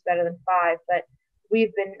 is better than 5. But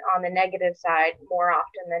we've been on the negative side more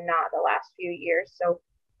often than not the last few years. So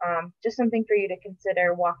just something for you to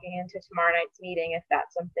consider walking into tomorrow night's meeting if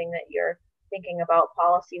that's something that you're thinking about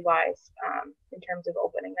policy-wise in terms of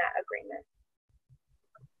opening that agreement.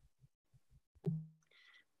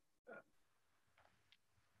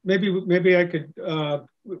 Maybe I could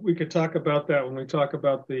we could talk about that when we talk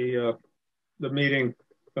about the meeting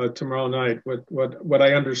tomorrow night. What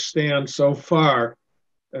I understand so far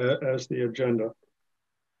as the agenda.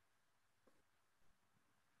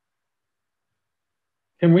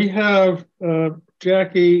 Can we have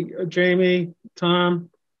Jackie, Jamie, Tom,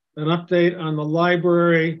 an update on the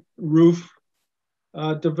library roof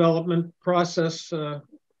development process?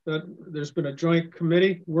 That there's been a joint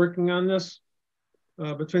committee working on this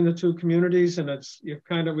between the two communities, and we've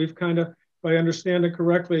kind of, if I understand it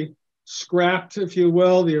correctly, scrapped, if you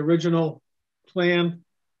will, the original plan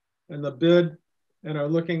and the bid, and are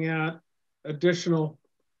looking at additional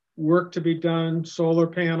work to be done, solar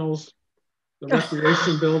panels, the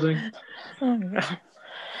recreation building. Oh, no.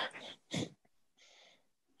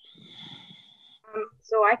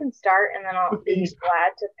 So I can start, and then I'll be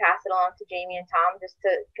glad to pass it along to Jamie and Tom, just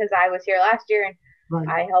because I was here last year and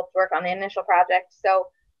I helped work on the initial project. So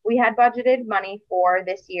we had budgeted money for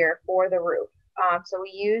this year for the roof. So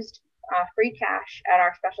we used free cash at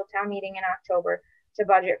our special town meeting in October to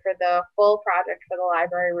budget for the full project for the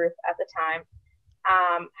library roof at the time.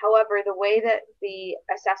 However, the way that the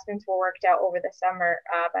assessments were worked out over the summer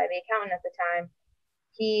by the accountant at the time,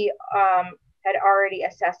 he had already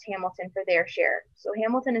assessed Hamilton for their share. So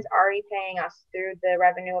Hamilton is already paying us through the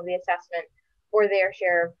revenue of the assessment for their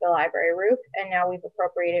share of the library roof, and now we've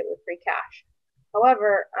appropriated with free cash.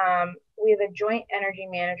 However, we have a joint energy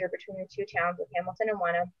manager between the two towns of Hamilton and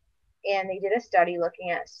Wenham, and they did a study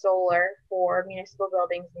looking at solar for municipal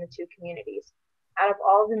buildings in the two communities. Out of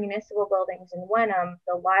all the municipal buildings in Wenham,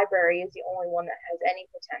 the library is the only one that has any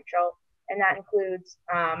potential, and that includes,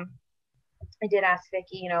 I did ask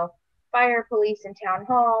Vicki, fire, police, and town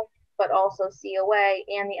hall, but also COA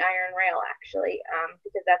and the iron rail, actually,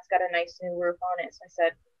 because that's got a nice new roof on it. So I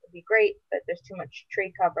said, it'd be great, but there's too much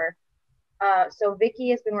tree cover. So Vicky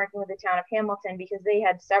has been working with the town of Hamilton because they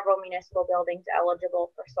had several municipal buildings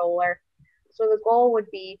eligible for solar. So the goal would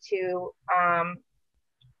be to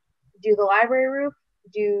do the library roof,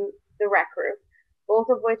 do the rec roof, both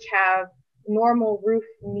of which have normal roof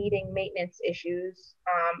needing maintenance issues.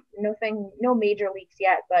 No major leaks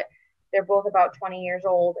yet, but they're both about 20 years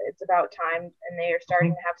old. It's about time, and they are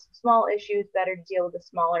starting to have some small issues. Better to deal with the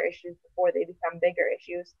smaller issues before they become bigger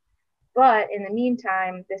issues. But in the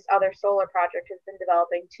meantime, this other solar project has been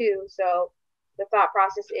developing too. So the thought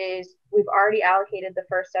process is we've already allocated the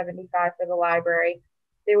first 75 for the library.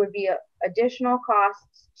 There would be additional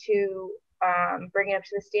costs to bring it up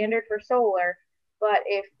to the standard for solar. But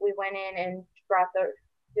if we went in and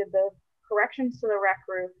did the corrections to the rec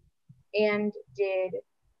roof and did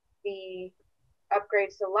the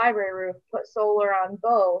upgrades to the library roof, put solar on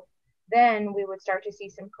both, then we would start to see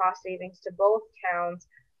some cost savings to both towns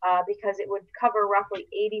because it would cover roughly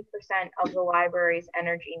 80% of the library's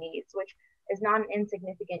energy needs, which is not an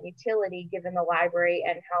insignificant utility given the library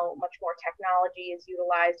and how much more technology is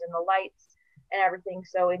utilized in the lights and everything.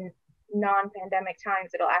 So in non-pandemic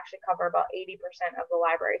times, it'll actually cover about 80% of the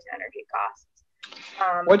library's energy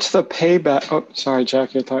costs. What's the payback? Oh, sorry,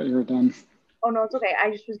 Jackie, I thought you were done. Oh, no, it's okay.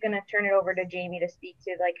 I just was going to turn it over to Jamie to speak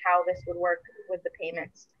to like how this would work with the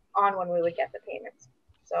payments on when we would get the payments.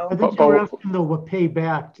 So I think you were asking the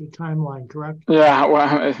payback, the timeline, correct? Yeah,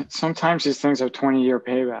 well, sometimes these things are 20-year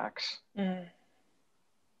paybacks. Mm.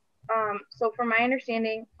 So from my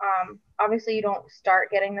understanding, obviously you don't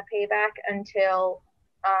start getting the payback until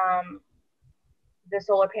the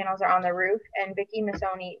solar panels are on the roof. And Vicky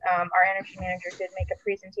Missoni, our energy manager, did make a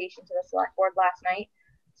presentation to the select board last night.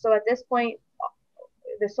 So at this point,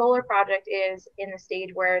 the solar project is in the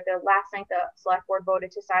stage where last night the select board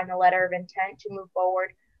voted to sign the letter of intent to move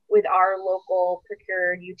forward with our local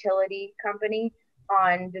procured utility company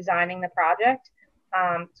on designing the project.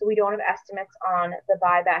 So we don't have estimates on the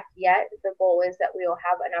buyback yet. The goal is that we will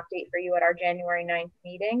have an update for you at our January 9th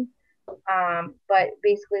meeting. But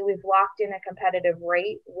basically we've locked in a competitive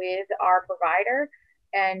rate with our provider,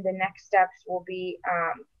 and the next steps will be,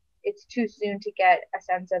 it's too soon to get a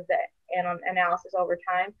sense of the analysis over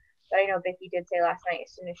time, but I know Vicky did say last night,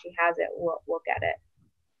 as soon as she has it, we'll get it.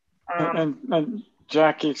 And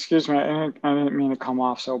Jackie, excuse me, I didn't mean to come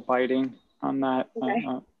off so biting on that. Okay.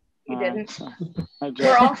 You didn't.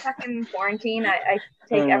 We're all stuck in quarantine. I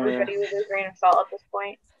take everybody with a grain of salt at this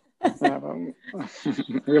point. Yeah,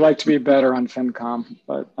 we like to be better on FinCom,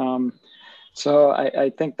 but so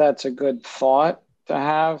I think that's a good thought to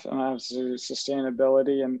have, and obviously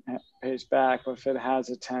sustainability and pays back. But if it has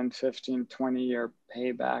a 10, 15, 20-year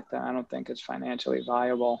payback, then I don't think it's financially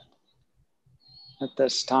viable at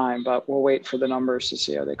this time, but we'll wait for the numbers to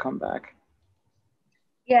see how they come back.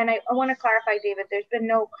 Yeah, and I want to clarify, David, there's been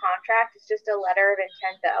no contract. It's just a letter of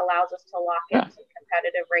intent that allows us to lock in some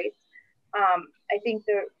competitive rates. I think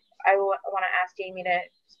I want to ask Jamie to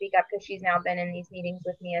speak up because she's now been in these meetings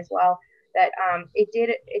with me as well, that it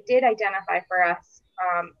did identify for us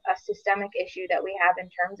a systemic issue that we have in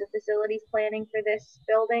terms of facilities planning for this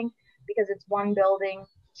building, because it's one building,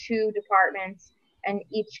 two departments, and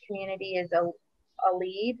each community is a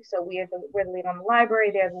lead. So we're the lead on the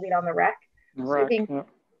library, they're the lead on the rec. So I think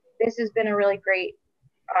this has been a really great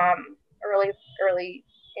early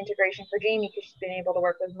integration for Jamie, because she's been able to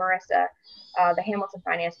work with Marissa, the Hamilton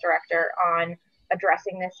Finance Director, on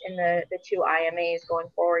addressing this in the two IMAs going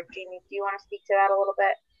forward. Jamie, do you want to speak to that a little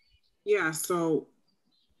bit? Yeah, so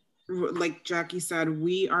like Jackie said,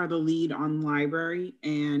 we are the lead on library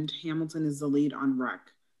and Hamilton is the lead on rec.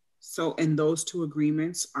 So, and those two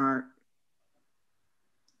agreements are,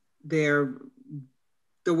 the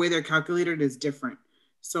way they're calculated is different.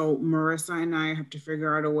 So Marissa and I have to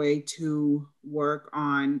figure out a way to work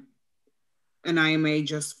on an IMA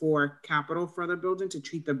just for capital for the building, to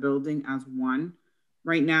treat the building as one.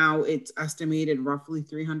 Right now, it's estimated roughly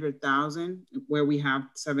 300,000, where we have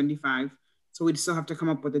 75. So we'd still have to come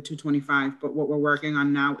up with the 225. But what we're working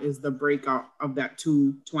on now is the breakout of that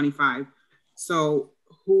 225. So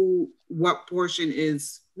what portion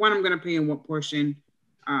is one I'm going to pay and what portion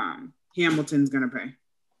Hamilton's going to pay.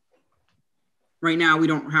 Right now, we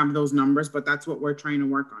don't have those numbers, but that's what we're trying to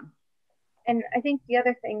work on. And I think the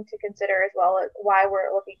other thing to consider as well, why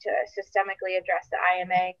we're looking to systemically address the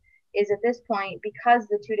IMA, is at this point, because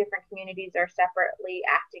the two different communities are separately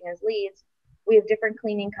acting as leads, we have different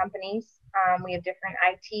cleaning companies, we have different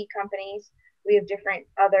IT companies, we have different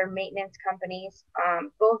other maintenance companies.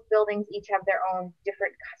 Both buildings each have their own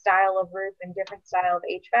different style of roof and different style of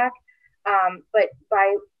HVAC. But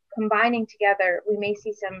by combining together, we may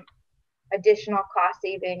see some additional cost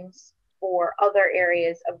savings for other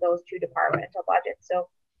areas of those two departmental budgets. So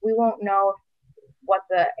we won't know what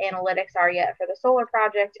the analytics are yet for the solar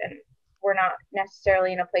project, and we're not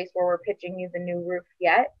necessarily in a place where we're pitching you the new roof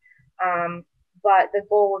yet. But the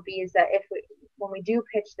goal would be is that when we do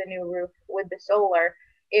pitch the new roof with the solar,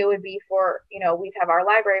 it would be for, we'd have our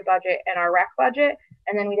library budget and our rec budget,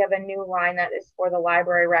 and then we'd have a new line that is for the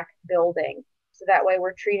library rec building. So that way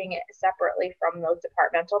we're treating it separately from those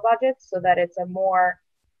departmental budgets so that it's a more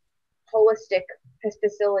holistic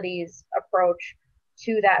facilities approach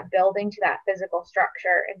to that building, to that physical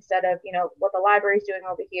structure, instead of, what the library's doing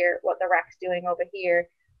over here, what the rec's doing over here,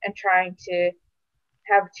 and trying to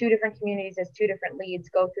have two different communities as two different leads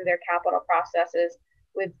go through their capital processes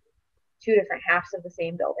with two different halves of the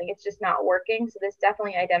same building. It's just not working. So this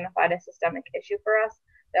definitely identified a systemic issue for us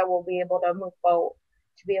that we'll be able to move forward,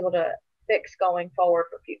 to be able to fix going forward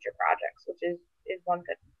for future projects, which is one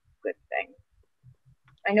good thing.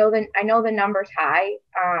 I know the number's high.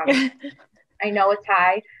 I know it's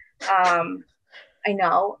high. I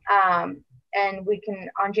know. And we can,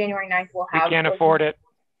 on January 9th, we'll have. We can't afford it.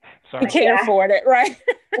 Sorry. We can't afford it, right?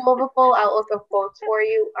 We'll have a full outlook of quotes for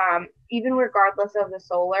you. Even regardless of the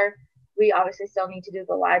solar, we obviously still need to do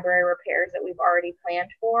the library repairs that we've already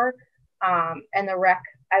planned for. And the rec,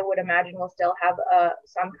 I would imagine, will still have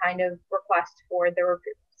some kind of request for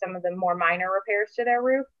some of the more minor repairs to their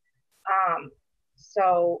roof.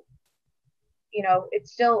 So,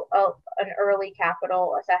 it's still an early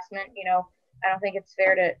capital assessment. I don't think it's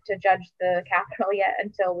fair to judge the capital yet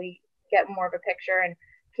until we get more of a picture. And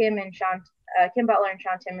Kim Butler and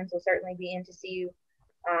Sean Timmons will certainly be in to see you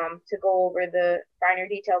to go over the finer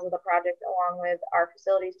details of the project along with our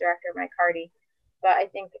facilities director, Mike Hardy. But I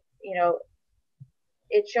think,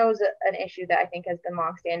 it shows an issue that I think has been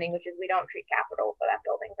longstanding, which is we don't treat capital for that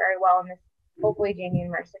building very well. And hopefully Jamie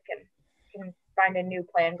and Marissa can find a new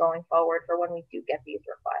plan going forward for when we do get these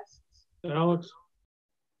requests. Alex?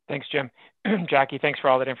 Thanks, Jim. Jackie, thanks for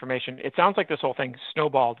all that information. It sounds like this whole thing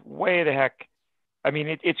snowballed way the heck. I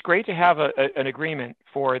mean, it's great to have an agreement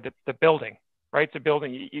for the building, right? It's a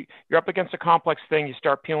building. You're up against a complex thing. You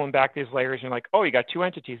start peeling back these layers. And you're like, oh, you got two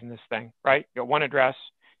entities in this thing, right? You got one address,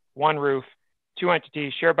 one roof, two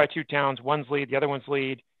entities shared by two towns. One's lead, the other one's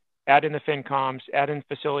lead. Add in the FinComs, add in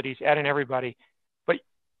facilities, add in everybody. But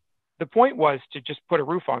the point was to just put a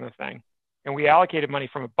roof on the thing. And we allocated money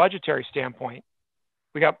from a budgetary standpoint.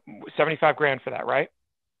 We got 75 grand for that, right?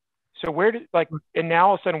 So and now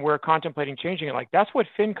all of a sudden we're contemplating changing it. Like, that's what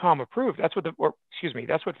FinCom approved. That's what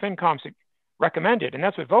that's what FinCom recommended, and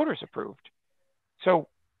that's what voters approved. So,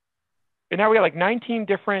 and now we got like 19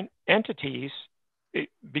 different entities,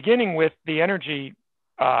 beginning with the energy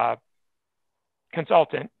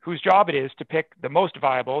consultant, whose job it is to pick the most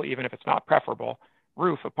viable, even if it's not preferable,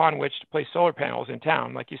 roof upon which to place solar panels in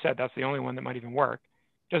town. Like you said, that's the only one that might even work.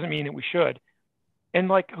 Doesn't mean that we should. And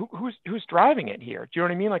like, who's driving it here? Do you know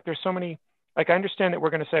what I mean? Like, there's so many. Like, I understand that we're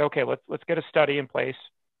going to say, okay, let's get a study in place,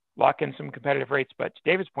 lock in some competitive rates. But to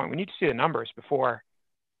David's point, we need to see the numbers before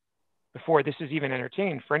this is even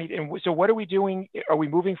entertained for any. And so, what are we doing? Are we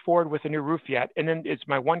moving forward with a new roof yet? And then it's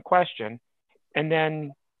my one question. And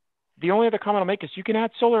then the only other comment I'll make is you can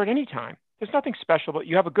add solar at any time. There's nothing special, but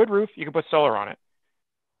you have a good roof, you can put solar on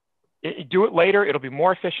it. Do it later; it'll be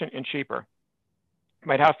more efficient and cheaper.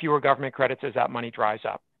 Might have fewer government credits as that money dries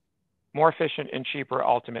up. More efficient and cheaper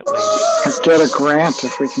ultimately. Get a grant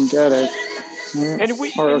if we can get it.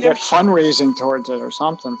 Or get fundraising towards it or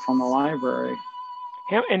something from the library.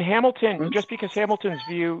 And Hamilton, just because Hamilton's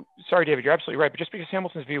view, sorry, David, you're absolutely right, but just because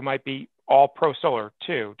Hamilton's view might be all pro-solar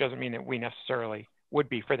too, doesn't mean that we necessarily would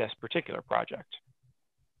be for this particular project.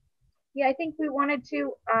 Yeah, I think we wanted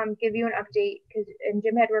to give you an update, and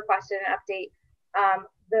Jim had requested an update.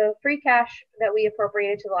 The free cash that we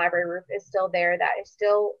appropriated to the library roof is still there. That is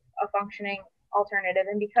still a functioning alternative.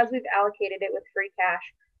 And because we've allocated it with free cash,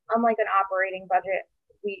 unlike an operating budget,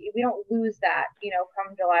 we don't lose that,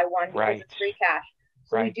 come July 1 because it's free cash.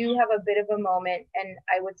 So we do have a bit of a moment. And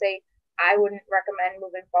I would say I wouldn't recommend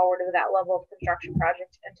moving forward with that level of construction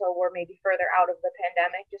project until we're maybe further out of the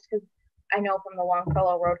pandemic, just because I know from the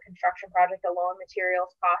Longfellow Road construction project alone,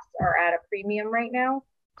 materials costs are at a premium right now.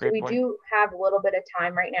 So we do have a little bit of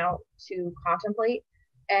time right now to contemplate,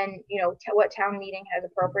 and what town meeting has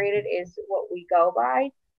appropriated is what we go by.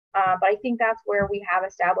 But I think that's where we have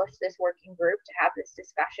established this working group to have this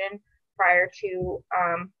discussion prior to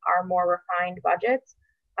our more refined budgets,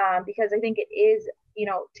 because I think it is,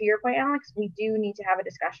 to your point, Alex, we do need to have a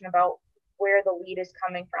discussion about where the lead is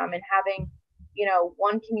coming from, and having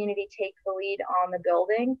one community take the lead on the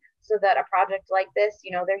building so that a project like this,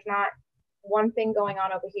 there's not one thing going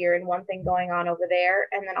on over here and one thing going on over there,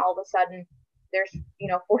 and then all of a sudden there's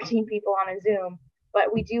 14 people on a Zoom.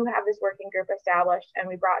 But we do have this working group established, and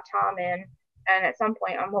we brought Tom in, and at some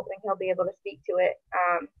point I'm hoping he'll be able to speak to it.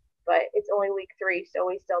 But it's only week 3, so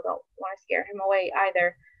we still don't want to scare him away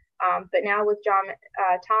either. But now with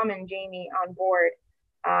Tom and Jamie on board,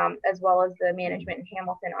 as well as the management in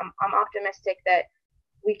Hamilton, I'm optimistic that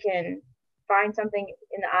we can find something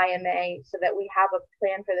in the IMA so that we have a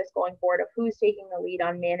plan for this going forward of who's taking the lead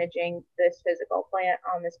on managing this physical plant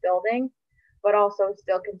on this building, but also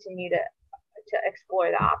still continue to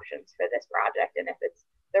explore the options for this project and if it's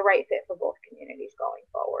the right fit for both communities going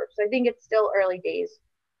forward. So I think it's still early days,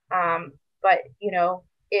 but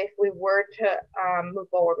if we were to move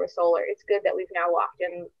forward with solar, it's good that we've now locked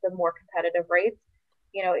in the more competitive rates.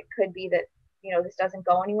 It could be that this doesn't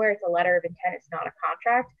go anywhere. It's a letter of intent. It's not a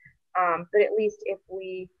contract. But at least if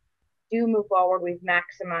we do move forward, we've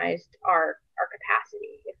maximized our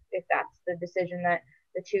capacity, if that's the decision that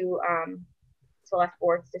the two select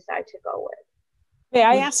boards decide to go with. May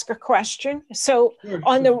I ask a question? So Sure.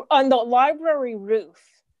 on the library roof,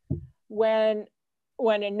 when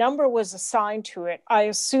a number was assigned to it, I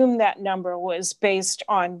assume that number was based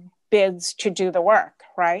on bids to do the work,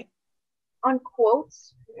 right? On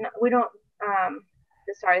quotes, we don't.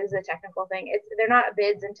 Sorry, this is a technical thing. They're not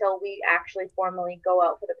bids until we actually formally go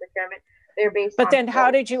out for the procurement. They're based. But on then, quotes.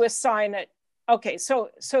 how did you assign it? Okay, so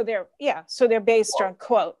they're based on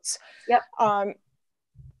quotes. Yep.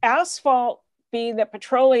 Asphalt, being that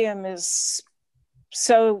petroleum is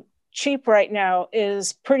so cheap right now,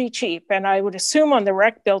 is pretty cheap, and I would assume on the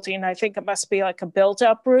rec building, I think it must be like a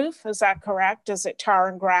built-up roof. Is that correct? Is it tar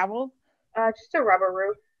and gravel? Just a rubber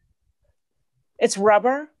roof. It's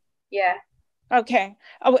rubber? Yeah. Okay.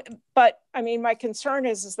 But I mean, my concern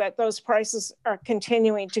is that those prices are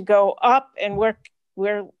continuing to go up, and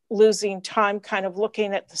we're losing time kind of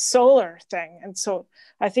looking at the solar thing. And so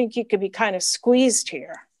I think you could be kind of squeezed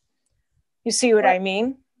here. You see what I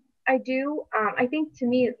mean? I do. I think to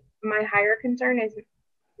me, my higher concern is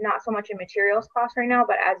not so much in materials costs right now,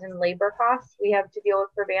 but as in labor costs. We have to deal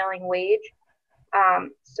with prevailing wage.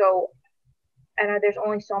 So I know there's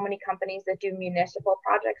only so many companies that do municipal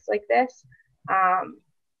projects like this.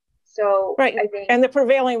 So right. I think, and the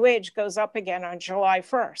prevailing wage goes up again on July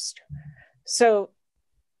 1st. So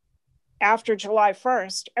after July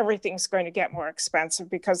 1st, everything's going to get more expensive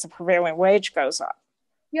because the prevailing wage goes up.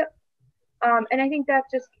 Yep. And I think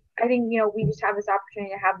we just have this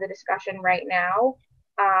opportunity to have the discussion right now.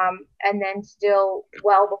 And then still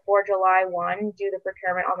well before July 1, do the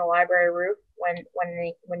procurement on the library roof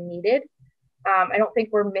when needed. I don't think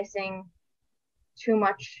we're missing too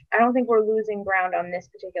much. I don't think we're losing ground on this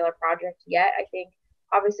particular project yet. I think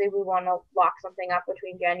obviously we want to lock something up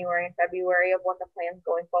between January and February of what the plans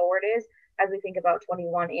going forward is as we think about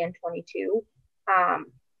 21 and 22.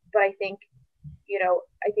 But I think,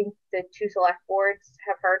 I think the two select boards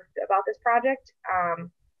have heard about this project.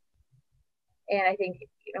 And I think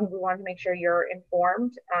we want to make sure you're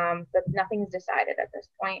informed, but nothing's decided at this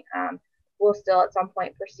point. We'll still at some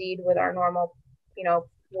point proceed with our normal,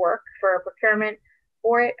 work for procurement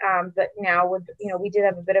for it. But now with, we did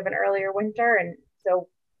have a bit of an earlier winter. And so,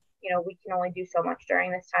 we can only do so much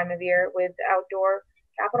during this time of year with outdoor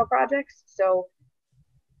capital projects. So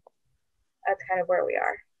that's kind of where we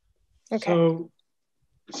are. Okay.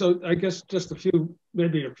 So I guess just a few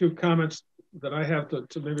comments that I have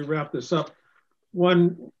to maybe wrap this up.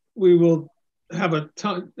 One, we will have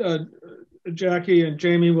Jackie and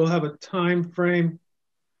Jamie will have a time frame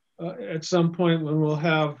at some point when we'll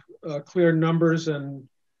have clear numbers and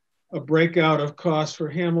a breakout of costs for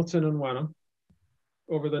Hamilton and Wenham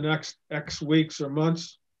over the next X weeks or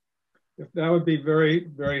months. If that would be very,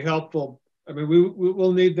 very helpful. I mean,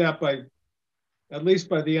 we'll need that at least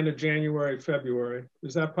by the end of January, February.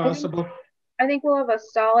 Is that possible? I think we'll have a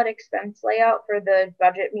solid expense layout for the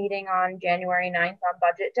budget meeting on January 9th on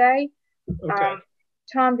budget day. Okay.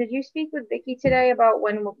 Tom, did you speak with Vicki today about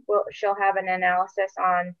when she'll have an analysis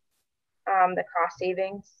on the cost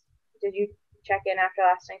savings? Did you check in after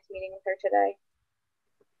last night's meeting with her today?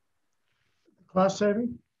 Cost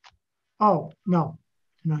saving? Oh, no.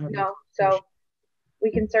 No. So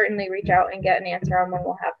we can certainly reach out and get an answer on when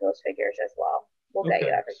we'll have those figures as well. We'll get you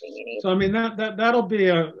everything you need. So I mean that'll be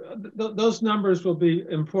those numbers will be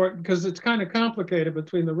important because it's kind of complicated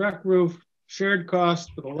between the rec roof, shared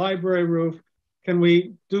costs for the library roof. Can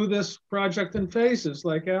we do this project in phases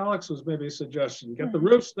like Alex was maybe suggesting? Get the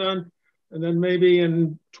roofs done, and then maybe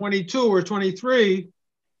in 22 or 23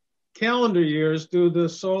 calendar years do the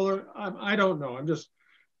solar. I don't know. I'm just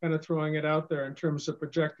kind of throwing it out there in terms of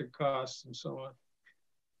projected costs and so on.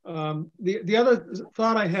 The other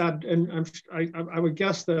thought I had, and I would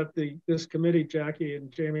guess that this committee, Jackie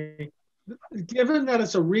and Jamie, given that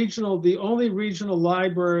it's the only regional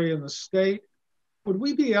library in the state, would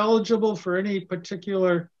we be eligible for any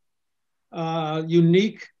particular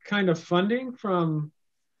unique kind of funding from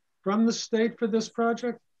the state for this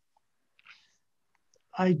project?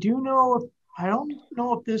 I don't know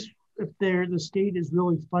if the state is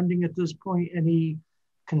really funding at this point any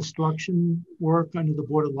construction work under the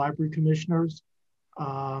Board of Library Commissioners.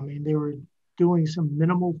 And they were doing some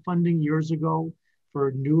minimal funding years ago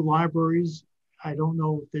for new libraries. I don't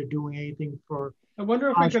know if they're doing anything for. I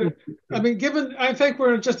wonder if we could, I think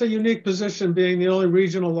we're in just a unique position being the only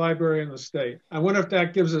regional library in the state. I wonder if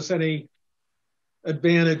that gives us any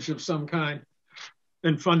advantage of some kind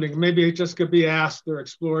in funding. Maybe it just could be asked or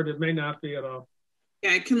explored. It may not be at all.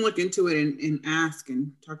 Yeah, I can look into it and ask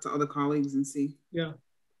and talk to other colleagues and see. Yeah,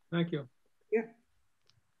 thank you. Yeah.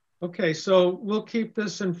 Okay, so we'll keep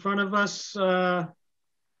this in front of us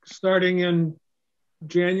starting in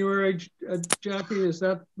January. Jackie, does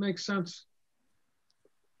that make sense?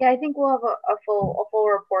 Yeah, I think we'll have a full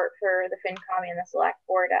report for the FinCom and the Select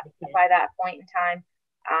Board by that point in time.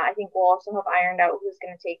 I think we'll also have ironed out who's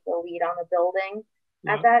going to take the lead on the building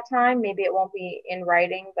at that time. Maybe it won't be in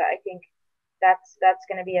writing, but I think that's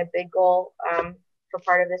going to be a big goal for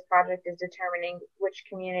part of this project, is determining which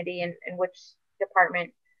community and which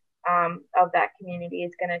department of that community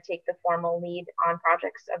is going to take the formal lead on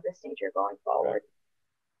projects of this nature going forward.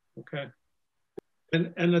 Okay.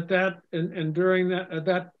 And at that, and during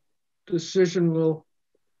that decision will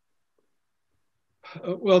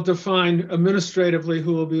define administratively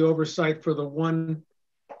who will be oversight for the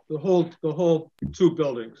whole two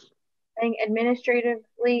buildings. I think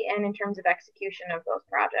administratively and in terms of execution of those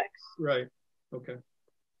projects. Right. Okay.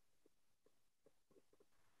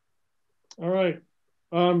 All right.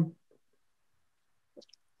 On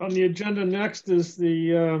the agenda next is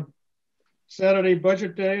the Saturday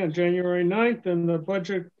budget day on January 9th and the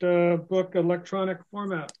budget book electronic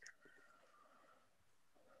format.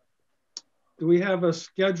 Do we have a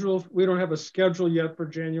schedule? We don't have a schedule yet for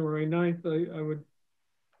January 9th.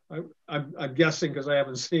 I'm guessing because I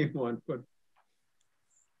haven't seen one, but.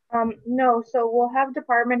 No, so we'll have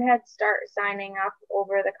department heads start signing up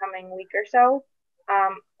over the coming week or so.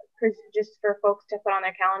 Just for folks to put on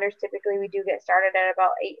their calendars, typically we do get started at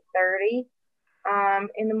about 8:30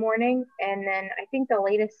 in the morning. And then I think the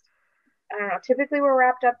latest, I don't know, typically we're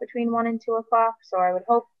wrapped up between 1 and 2 o'clock. So I would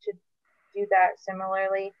hope to do that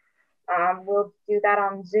similarly. We'll do that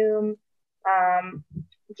on Zoom.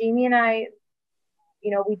 Jamie and I,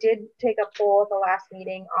 we did take a poll at the last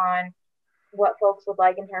meeting on what folks would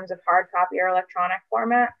like in terms of hard copy or electronic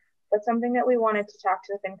format. But something that we wanted to talk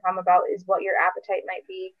to the FinCom about is what your appetite might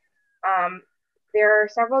be. There are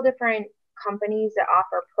several different companies that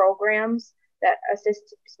offer programs that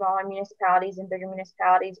assist smaller municipalities and bigger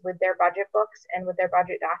municipalities with their budget books and with their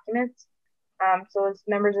budget documents. So as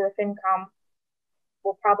members of the FinCom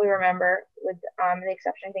will probably remember, with the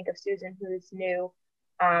exception, I think, of Susan, who's new,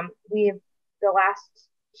 we have the last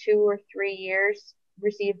 2 or 3 years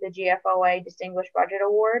received the GFOA Distinguished Budget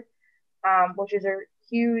Award, which is a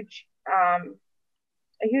huge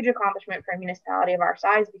accomplishment for a municipality of our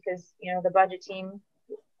size, because the budget team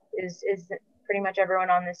is pretty much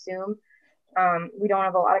everyone on this Zoom. We don't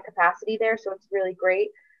have a lot of capacity there, so it's really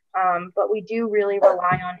great. But we do really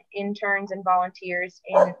rely on interns and volunteers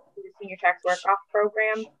in the Senior Tax Work-Off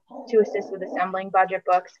program to assist with assembling budget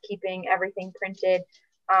books, keeping everything printed.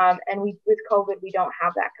 And with COVID, we don't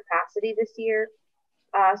have that capacity this year.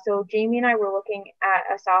 So Jamie and I were looking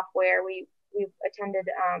at a software. We've attended,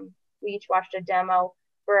 we each watched a demo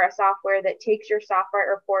for a software that takes your SoftWrite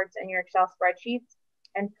reports and your Excel spreadsheets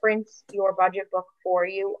and prints your budget book for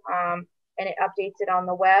you. And it updates it on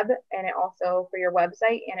the web, and it also for your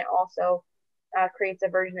website, and it also creates a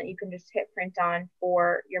version that you can just hit print on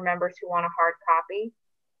for your members who want a hard copy.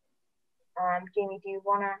 Jamie, do you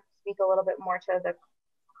want to speak a little bit more to the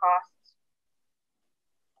costs?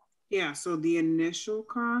 Yeah, so the initial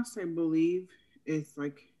cost, I believe, is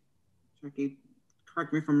like, Jackie,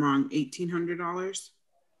 correct me if I'm wrong, $1,800.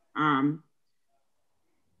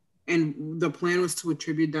 And the plan was to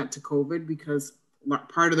attribute that to COVID, because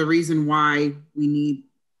part of the reason why we need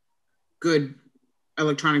good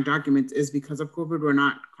electronic documents is because of COVID. We're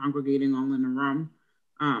not congregating all in a room.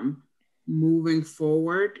 Moving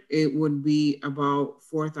forward, it would be about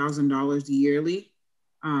 $4,000 yearly.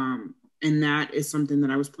 And that is something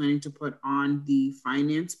that I was planning to put on the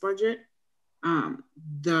finance budget.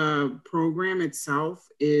 The program itself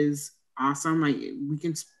is awesome. We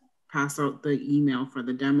can pass out the email for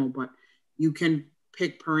the demo, but you can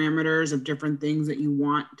pick parameters of different things that you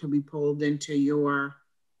want to be pulled into your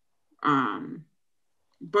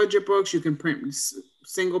budget books. You can print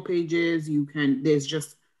single pages. There's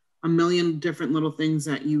just a million different little things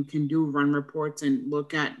that you can do, run reports and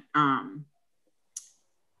look at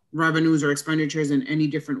revenues or expenditures in any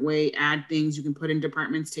different way, add things you can put in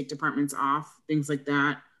departments, take departments off, things like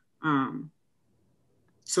that.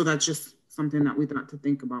 So that's just something that we thought to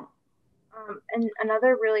think about. And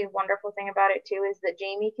another really wonderful thing about it too is that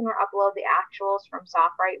Jamie can upload the actuals from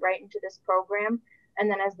SoftWrite right into this program. And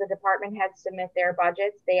then as the department heads submit their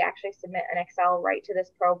budgets, they actually submit an Excel right to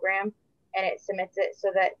this program, and it submits it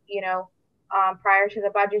so that, prior to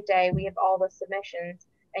the budget day, we have all the submissions,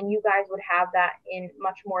 and you guys would have that in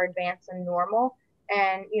much more advance than normal.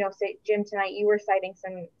 And, say, Jim, tonight you were citing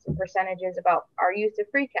some percentages about our use of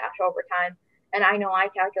free cash over time. And I know I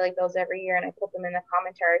calculate those every year and I put them in the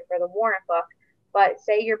commentary for the warrant book. But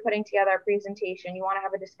say you're putting together a presentation, you want to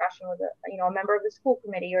have a discussion with a member of the school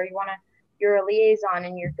committee, or you're a liaison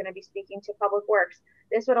and you're going to be speaking to Public Works.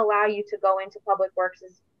 This would allow you to go into Public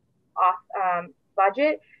Works' off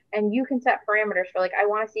budget, and you can set parameters for, like, I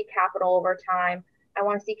want to see capital over time. I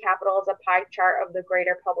want to see capital as a pie chart of the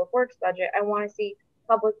greater Public Works budget. I want to see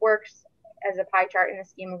Public Works as a pie chart in the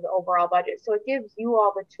scheme of the overall budget. So it gives you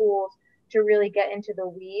all the tools to really get into the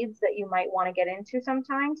weeds that you might want to get into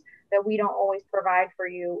sometimes, that we don't always provide for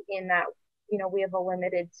you, in that, we have a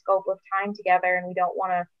limited scope of time together, and we don't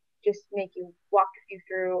want to just make you walk you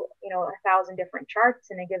through, 1,000 different charts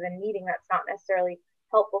in a given meeting. That's not necessarily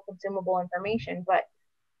helpful, consumable information. But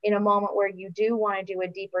in a moment where you do want to do a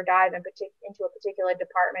deeper dive into a particular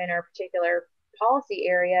department or a particular policy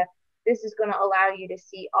area, this is going to allow you to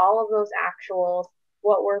see all of those actuals,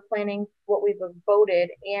 what we're planning, what we've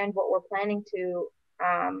voted, and what we're planning to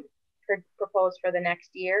propose for the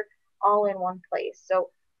next year, all in one place.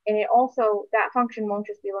 So, and it also, that function won't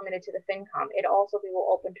just be limited to the FinCom, it also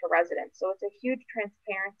will open to residents. So it's a huge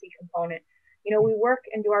transparency component. We work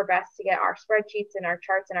and do our best to get our spreadsheets and our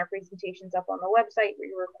charts and our presentations up on the website where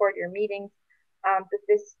you record your meetings. But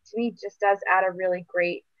this, to me, just does add a really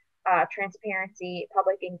great transparency,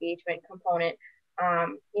 public engagement component.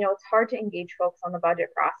 It's hard to engage folks on the budget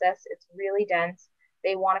process. It's really dense.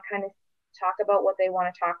 They want to kind of talk about what they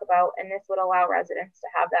want to talk about, and this would allow residents to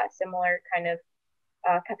have that similar kind of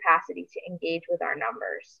capacity to engage with our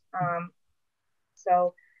numbers.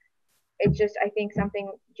 So it's just, I think,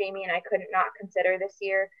 something Jamie and I couldn't not consider this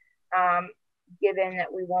year, given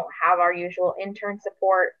that we won't have our usual intern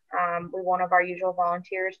support. We won't have our usual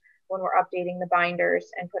volunteers when we're updating the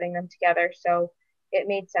binders and putting them together. So it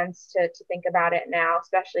made sense to think about it now,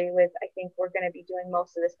 especially with, I think we're going to be doing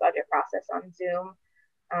most of this budget process on Zoom.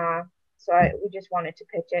 We just wanted to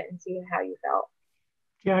pitch it and see how you felt.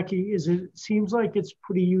 Jackie, seems like it's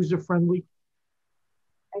pretty user-friendly?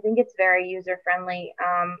 I think it's very user-friendly.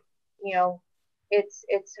 It's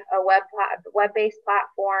a web-based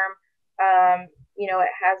platform. It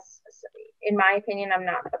has, in my opinion, I'm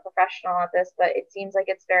not a professional at this, but it seems like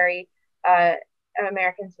it's very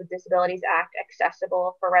Americans with Disabilities Act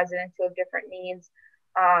accessible for residents who have different needs.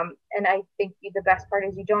 And I think the best part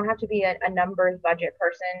is you don't have to be a numbers budget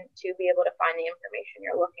person to be able to find the information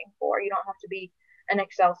you're looking for. You don't have to be an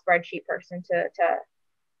Excel spreadsheet person to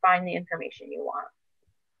find the information you want.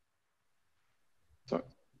 So,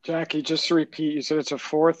 Jackie, just to repeat, you said it's a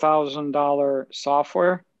 $4,000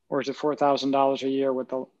 software, or is it $4,000 a year with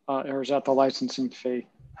the, or is that the licensing fee?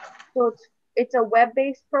 So it's a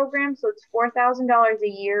web-based program, so it's $4,000 a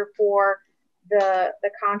year for the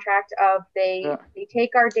contract of they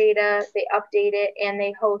take our data, they update it, and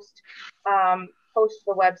they host the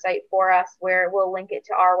website for us, where we'll link it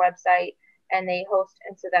to our website, and they host,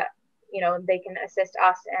 and so that they can assist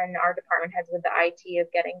us and our department heads with the IT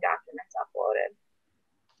of getting documents uploaded.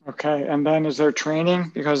 Okay, and then is there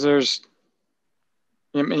training? Because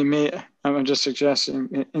I'm just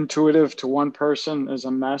suggesting, intuitive to one person is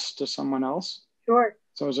a mess to someone else. Sure.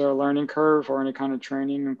 So is there a learning curve or any kind of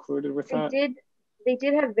training included with that? They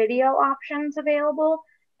did have video options available.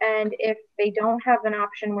 And if they don't have an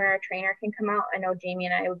option where a trainer can come out, I know Jamie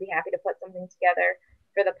and I would be happy to put something together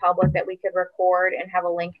for the public that we could record and have a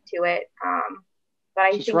link to it. But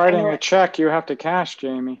I just think writing a check you have to cash,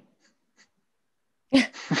 Jamie.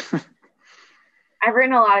 I've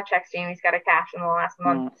written a lot of checks Jamie's got to cash in the last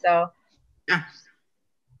month, so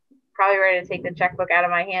probably ready to take the checkbook out of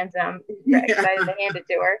my hands, and I'm excited to hand it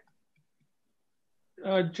to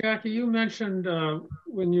her. Jackie, you mentioned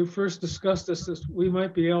when you first discussed this, we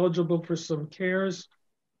might be eligible for some CARES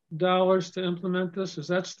dollars to implement this. Is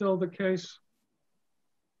that still the case?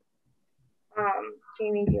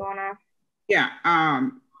 Jamie, do you want to? Yeah.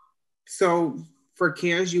 So for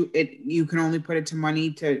CARES, you can only put it to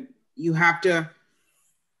money you have to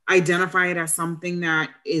identify it as something that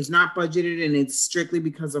is not budgeted and it's strictly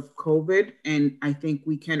because of COVID. And I think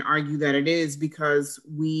we can argue that it is because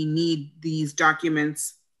we need these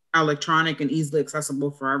documents electronic and easily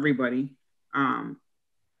accessible for everybody.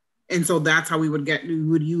 And so that's how we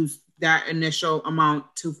would use that initial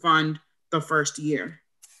amount to fund the first year.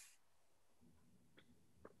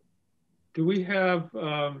 Do we have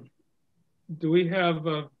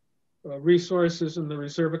resources in the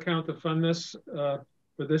reserve account to fund this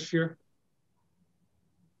for this year?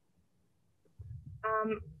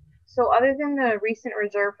 So other than the recent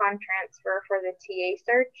reserve fund transfer for the TA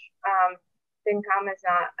search, FinCom has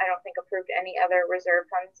not, I don't think, approved any other reserve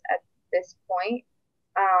funds at this point.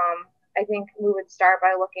 I think we would start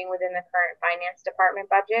by looking within the current finance department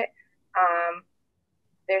budget.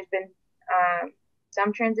 There's been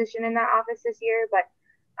some transition in that office this year, but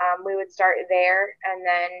we would start there. And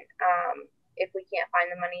then if we can't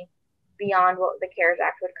find the money beyond what the CARES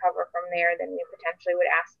Act would cover from there, then we potentially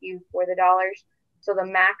would ask you for the dollars. So the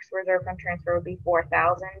max reserve fund transfer would be $4,000,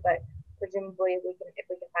 but presumably if we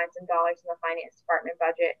can find some dollars in the finance department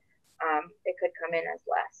budget, it could come in as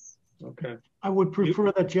less. Okay. I would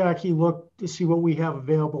prefer that Jackie look to see what we have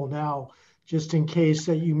available now, just in case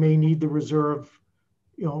that you may need the reserve,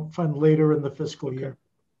 fund later in the fiscal year.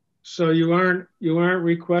 So you aren't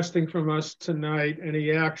requesting from us tonight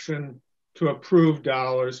any action to approve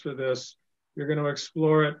dollars for this. You're going to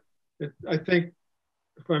explore it. I think,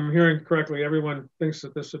 if I'm hearing correctly, everyone thinks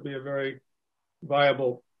that this would be a very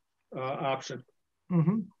viable option.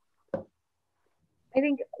 Mm-hmm. I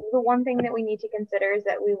think the one thing that we need to consider is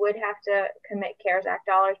that we would have to commit CARES Act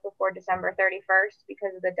dollars before December 31st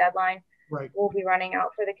because of the deadline. Right. Will be running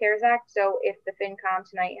out for the CARES Act. So if the FinCom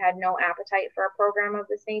tonight had no appetite for a program of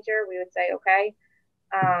this nature, we would say, okay.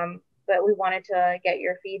 But we wanted to get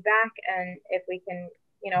your feedback, and if we can,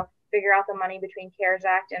 figure out the money between CARES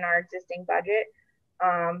Act and our existing budget,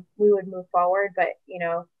 we would move forward. But,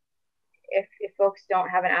 if folks don't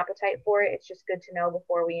have an appetite for it, it's just good to know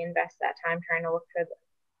before we invest that time trying to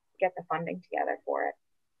get the funding together for it.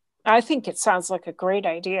 I think it sounds like a great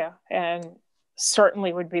idea, and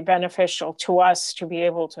certainly would be beneficial to us to be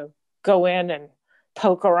able to go in and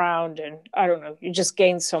poke around, and I don't know, you just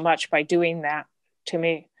gain so much by doing that, to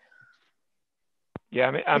me. Yeah,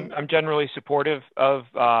 I mean, I'm generally supportive of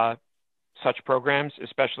such programs,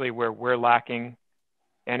 especially where we're lacking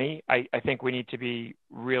any. I think we need to be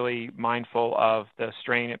really mindful of the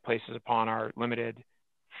strain it places upon our limited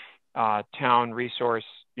town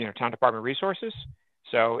department resources.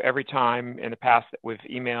 So every time in the past that we've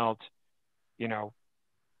emailed,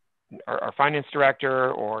 our finance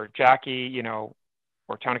director or Jackie,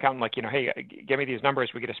 or town accountant, like, hey, give me these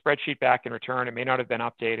numbers. We get a spreadsheet back in return. It may not have been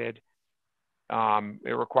updated.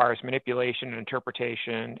 It requires manipulation and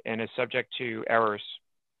interpretation and is subject to errors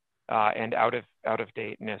and out of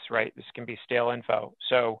dateness, right? This can be stale info.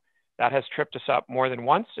 So that has tripped us up more than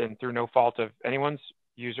once, and through no fault of anyone's,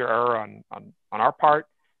 user error on our part,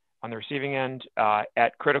 on the receiving end,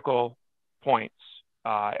 at critical points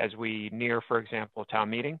as we near, for example, town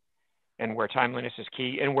meeting, and where timeliness is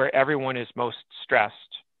key and where everyone is most stressed,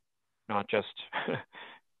 not just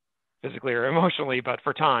physically or emotionally, but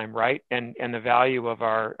for time, right? And the value of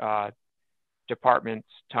our department's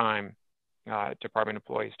time, department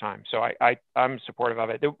employees' time. So I'm supportive of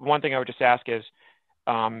it. The one thing I would just ask is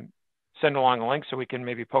send along a link so we can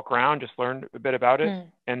maybe poke around, just learn a bit about it,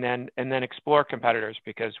 and then explore competitors,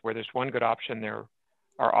 because where there's one good option, there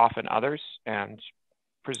are often others. And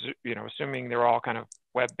assuming they're all kind of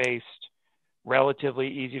web-based, relatively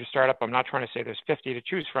easy to start up. I'm not trying to say there's 50 to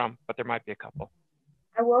choose from, but there might be a couple.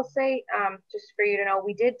 I will say, just for you to know,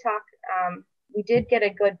 we did get a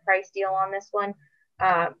good price deal on this one.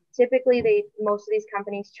 Typically, most of these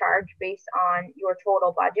companies charge based on your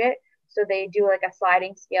total budget. So they do like a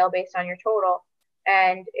sliding scale based on your total.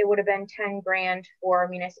 And it would have been 10 grand for a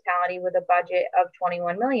municipality with a budget of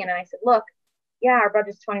 21 million. And I said, look, yeah, our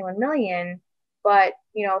budget's 21 million, but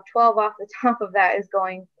 12 off the top of that is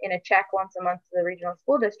going in a check once a month to the regional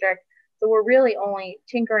school district. So we're really only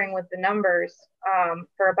tinkering with the numbers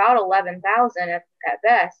for about 11,000 at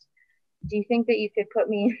best. Do you think that you could put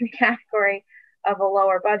me in the category of a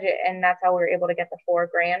lower budget? And that's how we were able to get the 4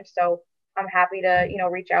 grand. So I'm happy to,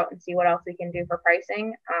 reach out and see what else we can do for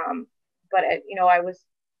pricing. But it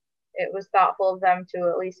was thoughtful of them to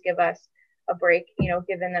at least give us a break,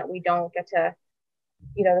 given that we don't get to,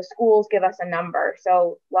 the schools give us a number.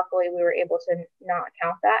 So luckily we were able to not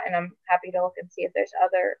count that. And I'm happy to look and see if there's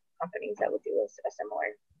other companies that would do a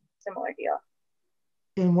similar deal.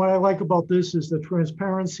 And what I like about this is the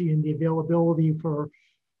transparency and the availability for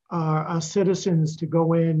our citizens to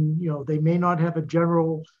go in. You know, they may not have a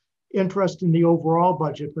general interest in the overall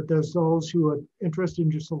budget, but there's those who are interested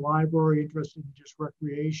in just the library, interested in just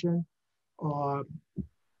recreation,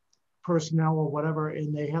 personnel or whatever,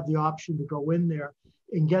 and they have the option to go in there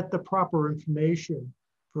and get the proper information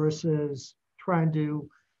versus trying to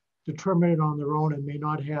determine it on their own and may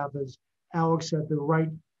not have, as Alex said, the right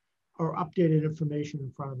or updated information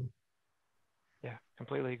in front of them. Yeah,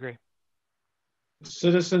 completely agree.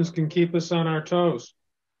 Citizens can keep us on our toes.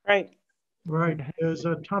 Right. Right. There's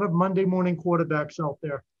a ton of Monday morning quarterbacks out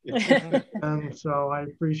there. And so I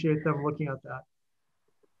appreciate them looking at that.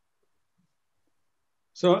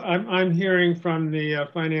 So I'm hearing from the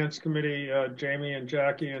Finance Committee, Jamie and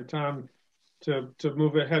Jackie and Tom, to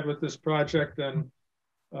move ahead with this project and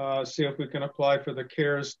see if we can apply for the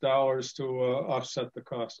CARES dollars to offset the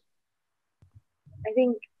cost. I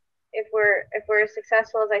think if we're as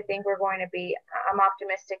successful as I think we're going to be, I'm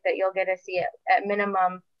optimistic that you'll get to see it. At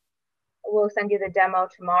minimum, we'll send you the demo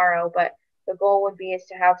tomorrow, but the goal would be is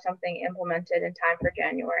to have something implemented in time for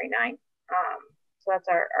January 9th. So that's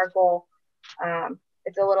our goal.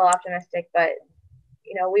 It's a little optimistic, but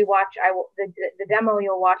you know, the demo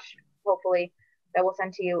you'll watch, hopefully, that we'll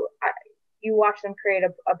send to you. You watch them create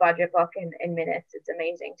a budget book in minutes. It's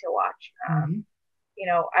amazing to watch. You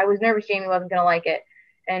know, I was nervous Jamie wasn't going to like it,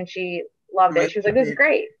 and she loved it. She was like, this is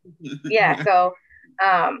great. Yeah. So,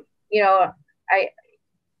 you know,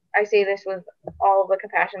 I say this with all of the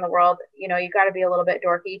compassion in the world. You know, you got to be a little bit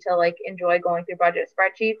dorky to like enjoy going through budget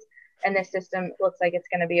spreadsheets. And this system looks like it's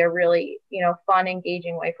going to be a really, you know, fun,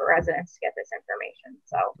 engaging way for residents to get this information.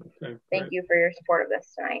 So thank you for your support of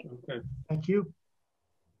this tonight. Okay. Thank you.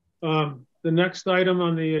 The next item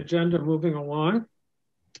on the agenda, moving along,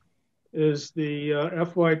 is the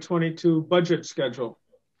FY22 budget schedule.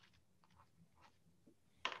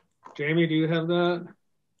 Jamie, do you have that?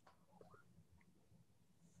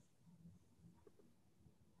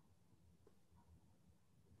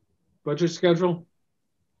 Budget schedule?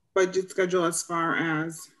 Budget schedule as far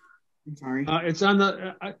as, I'm sorry. It's on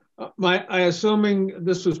the, I assuming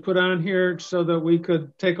this was put on here so that we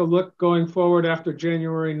could take a look going forward after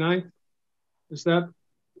January 9th. Is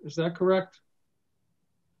that correct?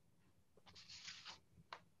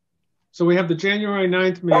 So we have the January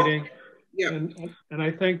 9th meeting. Yeah. And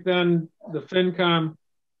I think then the FinCom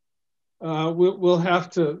we'll have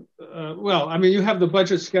to, well, I mean, you have the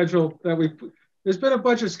budget schedule that there's been a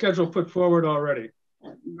budget schedule put forward already,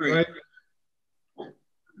 right?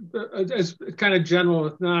 It's kind of general.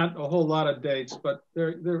 It's not a whole lot of dates, but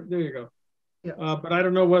there you go. Yeah. But I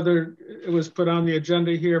don't know whether it was put on the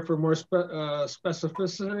agenda here for more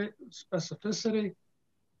specificity.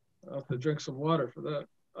 I'll have to drink some water for that.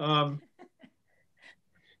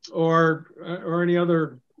 Or any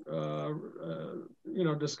other, you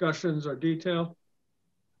know, discussions or detail.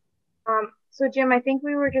 So Jim, I think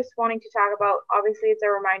we were just wanting to talk about, obviously it's a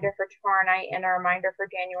reminder for tomorrow night and a reminder for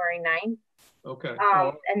January 9th. Okay.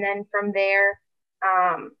 And then from there,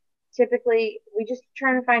 typically we just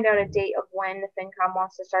trying to find out a date of when the FinCom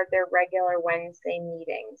wants to start their regular Wednesday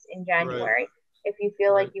meetings in January. Right. If you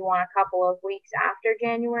feel like you want a couple of weeks after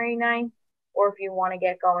January 9th, or if you want to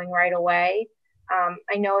get going right away.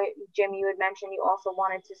 I know, Jim, you had mentioned you also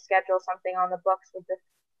wanted to schedule something on the books with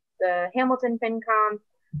the Hamilton FinCom.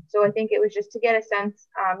 So I think it was just to get a sense,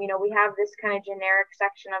 you know, we have this kind of generic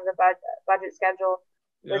section of the budget schedule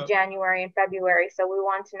with January and February. So we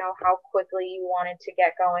wanted to know how quickly you wanted to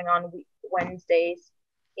get going on Wednesdays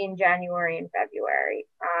in January and February.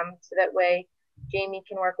 So that way Jamie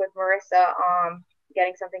can work with Marissa on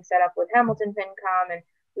getting something set up with Hamilton FinCom, and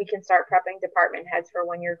we can start prepping department heads for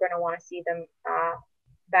when you're going to want to see them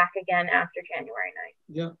back again after January 9th.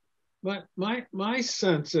 Yeah. My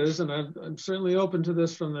sense is, and I'm certainly open to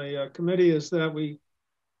this from the committee, is that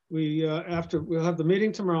we'll have the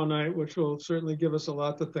meeting tomorrow night, which will certainly give us a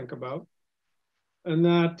lot to think about. And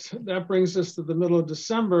that brings us to the middle of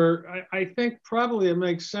December. I think probably it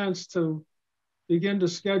makes sense to begin to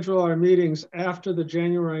schedule our meetings after the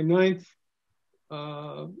January 9th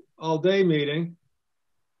all-day meeting.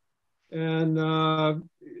 And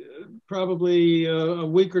probably a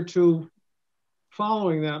week or two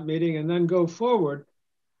following that meeting, and then go forward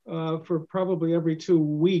for probably every 2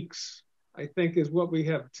 weeks, I think is what we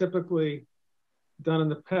have typically done in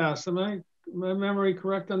the past. Am my memory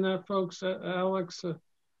correct on that, folks? Alex,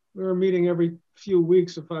 we were meeting every few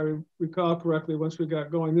weeks, if I recall correctly, once we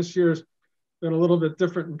got going. This year's been a little bit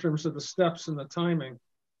different in terms of the steps and the timing.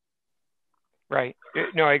 Right.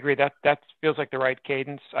 No, I agree. That feels like the right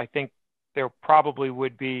cadence. I think there probably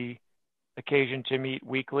would be occasion to meet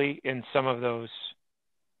weekly in some of those,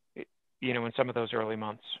 in some of those early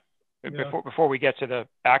months. Yeah. Before we get to the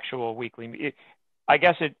actual weekly, I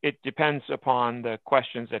guess it depends upon the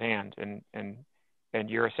questions at hand and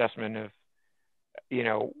your assessment of,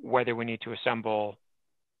 whether we need to assemble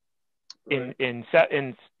in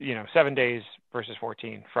 7 days versus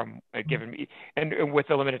 14 from a given meeting, and with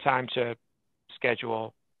the limited time to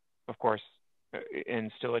schedule, of course,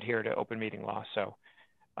 and still adhere to open meeting law. So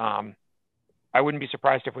I wouldn't be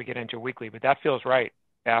surprised if we get into weekly, but that feels right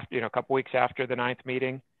after, a couple weeks after the 9th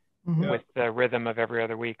meeting, with the rhythm of every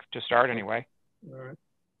other week to start anyway. All right.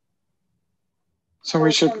 So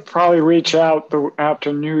we should probably reach out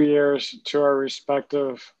after New Year's to our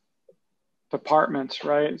respective departments,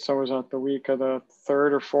 right? So was that the week of the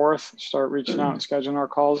 3rd or 4th? Start reaching out and scheduling our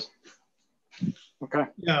calls. Okay.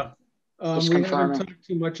 Yeah. We haven't talked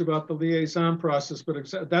too much about the liaison process, but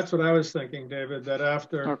that's what I was thinking, David, that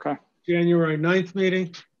after January 9th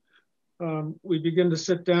meeting, we begin to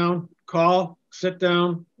sit down,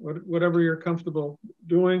 whatever you're comfortable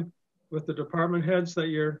doing with the department heads that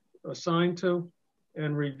you're assigned to,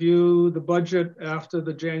 and review the budget after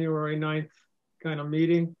the January 9th kind of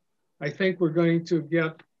meeting. I think we're going to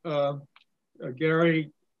get,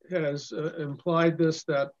 Gary has implied this,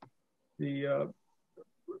 that the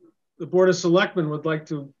Board of Selectmen would like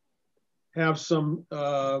to have some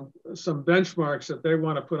benchmarks that they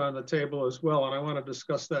want to put on the table as well. And I want to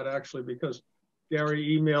discuss that actually, because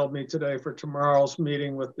Gary emailed me today for tomorrow's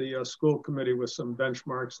meeting with the school committee with some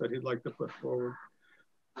benchmarks that he'd like to put forward.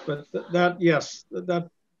 But that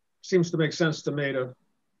seems to make sense to me, to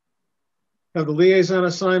have the liaison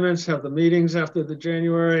assignments, have the meetings after the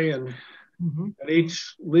January, and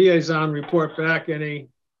each liaison report back any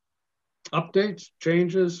updates,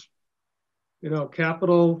 changes,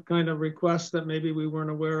 capital kind of requests that maybe we weren't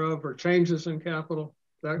aware of, or changes in capital,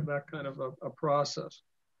 that kind of a process.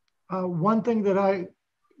 One thing that I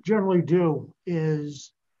generally do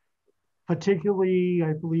is, particularly,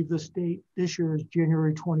 I believe this date this year is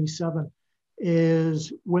January 27th,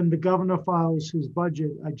 is when the governor files his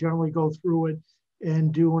budget, I generally go through it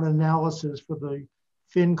and do an analysis for the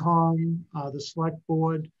FinCom, the select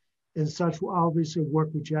board and such. We'll obviously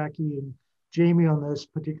work with Jackie and Jamie on this,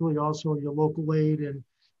 particularly also your local aid, and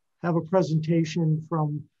have a presentation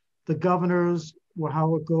from the governors, or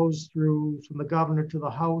how it goes through from the governor to the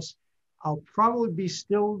House. I'll probably be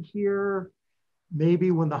still here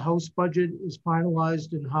maybe when the House budget is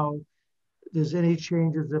finalized, and how there's any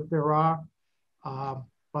changes if there are.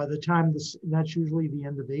 By the time and that's usually the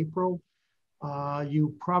end of April,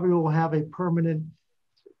 you probably will have a permanent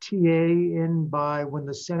TA in by when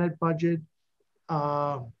the Senate budget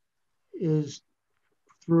is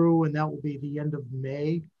through, and that will be the end of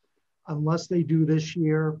May, unless they do this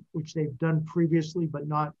year, which they've done previously, but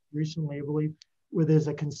not recently, I believe, where there's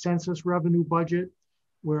a consensus revenue budget,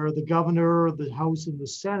 where the governor, the House, and the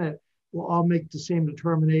Senate will all make the same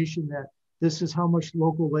determination that this is how much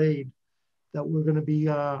local aid that we're going to be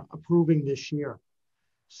approving this year.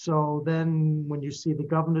 So then when you see the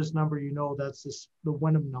governor's number, that's the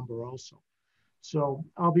Wenham number also. So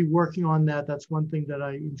I'll be working on that. That's one thing that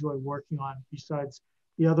I enjoy working on, besides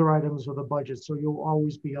the other items of the budget. So you'll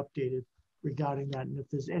always be updated regarding that. And if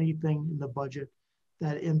there's anything in the budget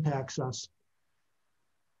that impacts us.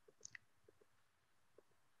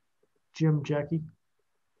 Jim, Jackie?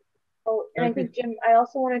 Oh, and I think, Jim, I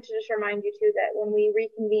also wanted to just remind you too that when we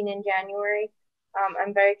reconvene in January,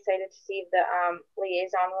 I'm very excited to see the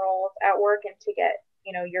liaison roles at work, and to get,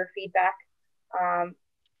 your feedback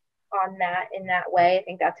on that in that way. I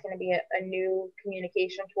think that's going to be a new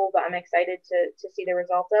communication tool that I'm excited to see the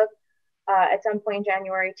results of. At some point in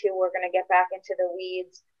January too, we're going to get back into the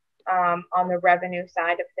weeds on the revenue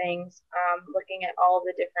side of things, looking at all of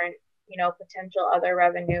the different, potential other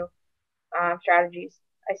revenue strategies.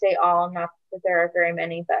 I say all, not that there are very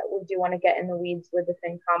many, but we do want to get in the weeds with the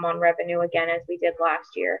FinCom on revenue again, as we did last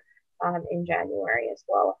year in January as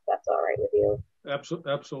well, if that's all right with you.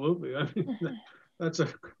 Absolutely. I mean, that's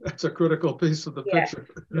a critical piece of the picture.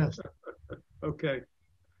 Yes. Okay.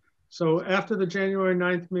 So after the January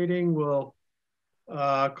 9th meeting, we'll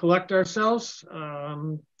collect ourselves,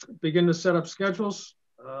 begin to set up schedules,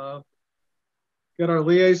 get our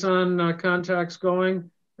liaison contacts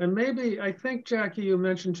going. And maybe, I think, Jackie, you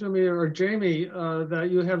mentioned to me, or Jamie, that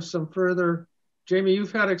you have some further, Jamie,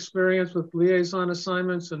 you've had experience with liaison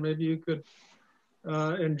assignments, and maybe you could,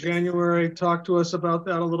 in January, talk to us about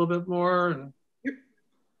that a little bit more. And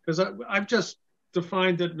because I've just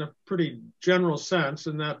defined it in a pretty general sense,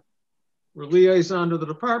 in that we're liaison to the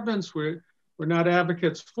departments, we're not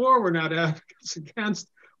advocates for, we're not advocates against,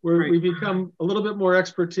 we become a little bit more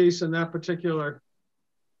expertise in that particular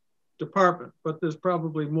department, but there's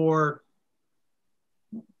probably more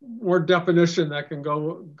definition that can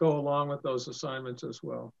go along with those assignments as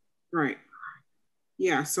well. Right.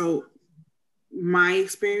 Yeah. So my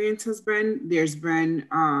experience has been there's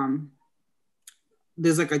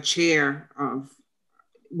like a chair of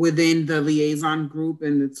within the liaison group,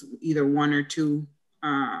 and it's either one or two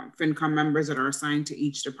FinCom members that are assigned to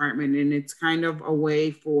each department, and it's kind of a way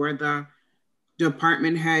for the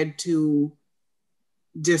department head to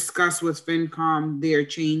discuss with FinCom their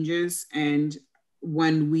changes, and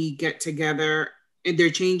when we get together, their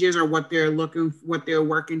changes or what they're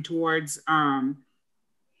working towards, and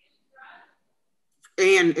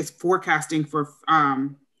it's forecasting for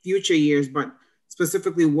future years, but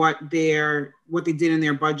specifically what they did in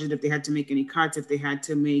their budget, if they had to make any cuts, if they had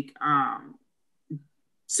to make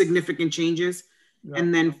significant changes. Yeah.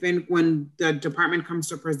 And then when the department comes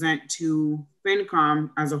to present to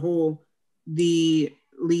FinCom as a whole, the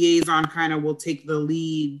liaison kind of will take the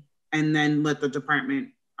lead and then let the department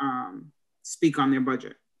speak on their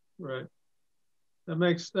budget. Right.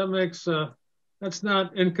 That's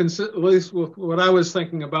not inconsistent, at least with what I was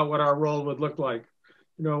thinking about what our role would look like.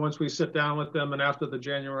 You know, once we sit down with them and after the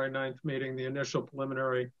January 9th meeting, the initial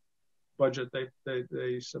preliminary budget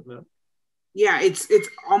they submit. Yeah, it's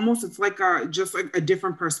like just like a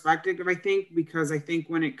different perspective, I think, because I think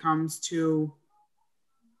when it comes to,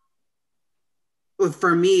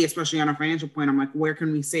 for me, especially on a financial point, I'm like, where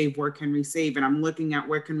can we save? Where can we save? And I'm looking at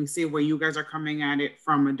where can we save, where you guys are coming at it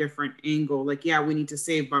from a different angle. Like, yeah, we need to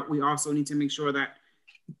save, but we also need to make sure that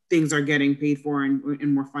things are getting paid for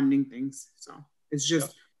and we're funding things. So it's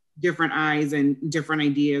just different eyes and different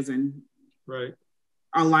ideas and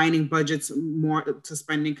aligning budgets more to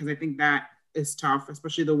spending, because I think that is tough,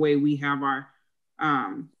 especially the way we have our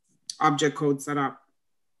object code set up.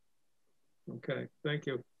 Okay, thank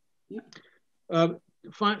you. Yeah.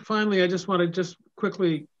 Finally, I just want to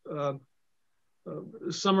quickly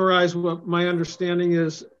summarize what my understanding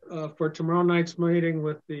is for tomorrow night's meeting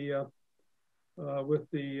with the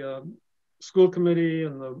school committee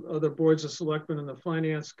and the other boards of selectmen and the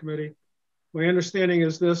finance committee. My understanding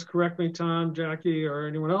is this, correct me, Tom, Jackie, or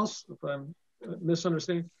anyone else if I'm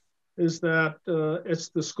misunderstanding, is that it's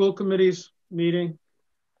the school committee's meeting,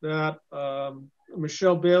 that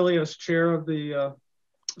Michelle Bailey, as chair of the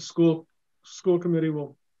school committee,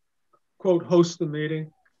 will, quote, host the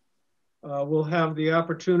meeting. We'll have the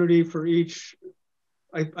opportunity for each,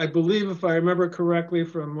 I believe, if I remember correctly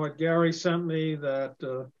from what Gary sent me, that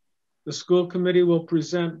the school committee will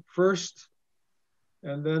present first,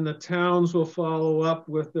 and then the towns will follow up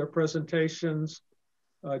with their presentations.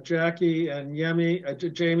 Jackie and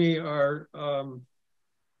Jamie are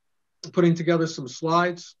putting together some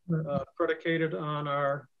slides predicated on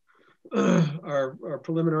our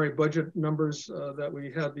preliminary budget numbers that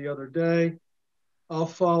we had the other day. I'll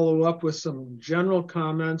follow up with some general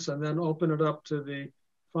comments and then open it up to the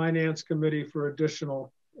finance committee for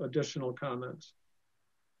additional comments.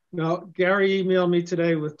 Now, Gary emailed me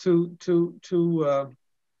today with two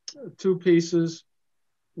pieces.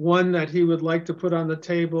 One, that he would like to put on the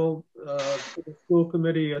table for the school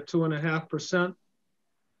committee a 2.5%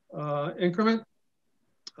 increment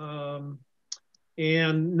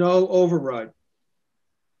and no override.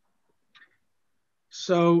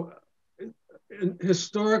 So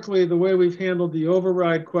historically, the way we've handled the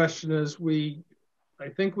override question is I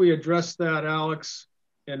think we addressed that, Alex,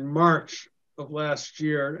 in March of last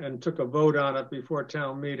year and took a vote on it before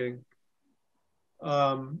town meeting.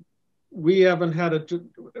 We haven't had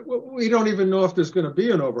we don't even know if there's going to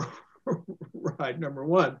be an override, number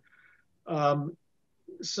one.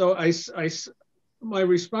 So my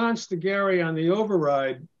response to Gary on the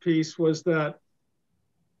override piece was that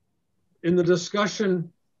in the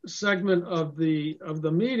discussion segment of the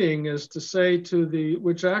meeting is to say to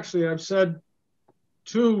which actually I've said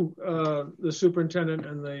to the superintendent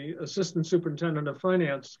and the assistant superintendent of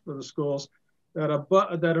finance for the schools, that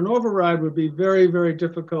an override would be very, very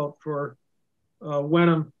difficult for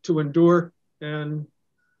Wenham to endure and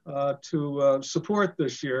to support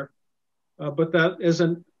this year. But that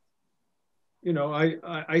isn't,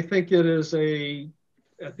 I think it is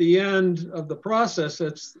at the end of the process,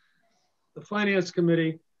 it's the finance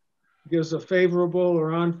committee gives a favorable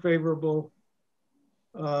or unfavorable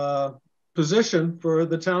position for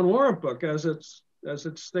the town warrant book as it's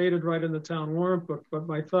stated right in the town warrant book. But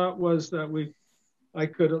my thought was that I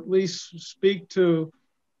could at least speak to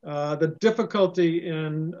the difficulty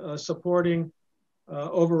in supporting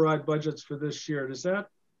override budgets for this year.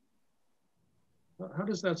 How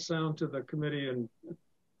does that sound to the committee? And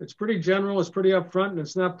It's pretty general, it's pretty upfront, and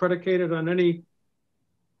it's not predicated on any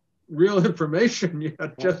real information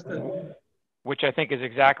yet. Just which I think is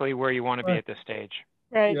exactly where you want to be at this stage.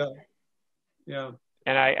 Right. Yeah. Yeah.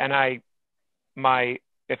 And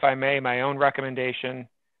if I may, my own recommendation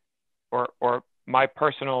or my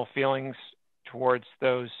personal feelings towards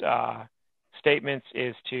those statements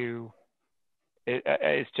is to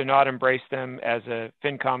not embrace them as a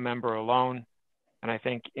FinCom member alone. And I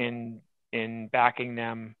think in backing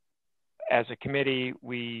them as a committee,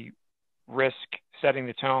 we risk setting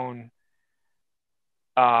the tone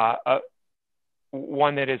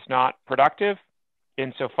one that is not productive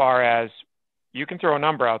insofar as you can throw a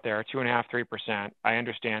number out there, 2.5%, 3%. I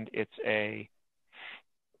understand it's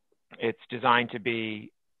designed to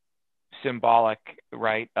be symbolic,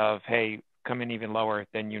 right? Of, hey, come in even lower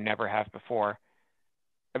than you never have before.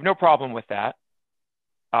 I have no problem with that.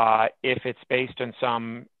 If it's based on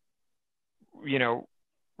some,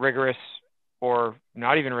 rigorous or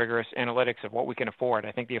not even rigorous analytics of what we can afford.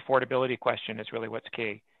 I think the affordability question is really what's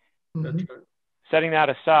key. That's right. Setting that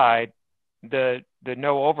aside, the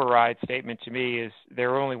no override statement to me is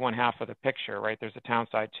they're only one half of the picture, right? There's a town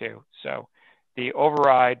side too. So the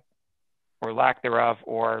override or lack thereof,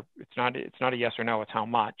 or it's not a yes or no, it's how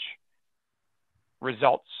much,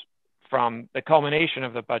 results from the culmination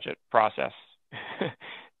of the budget process. Right.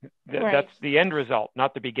 That's the end result,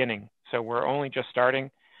 not the beginning. So we're only just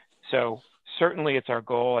starting. So certainly it's our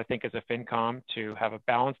goal, I think, as a FinCom to have a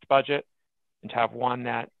balanced budget and to have one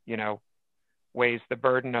that, weighs the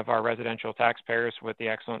burden of our residential taxpayers with the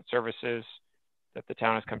excellent services that the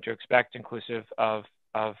town has come to expect, inclusive of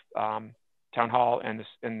town hall and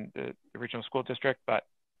the regional school district. But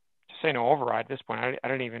to say no override at this point, I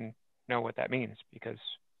don't even know what that means, because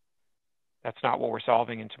that's not what we're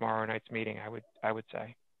solving in tomorrow night's meeting, I would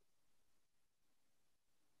say.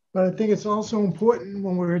 But I think it's also important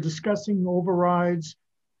when we're discussing overrides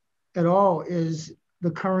at all is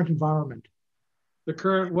the current environment. The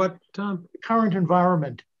current what, Tom? The current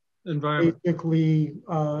environment. Basically,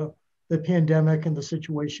 the pandemic and the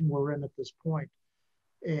situation we're in at this point.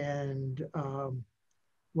 And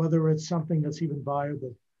whether it's something that's even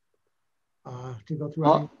viable to go through.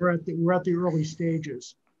 I mean, we're at the early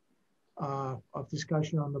stages of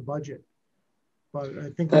discussion on the budget. But I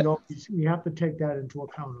think we have to take that into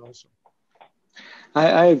account also.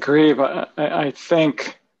 I agree, but I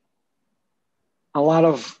think a lot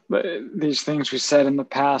of these things we said in the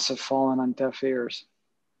past have fallen on deaf ears.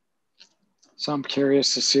 So I'm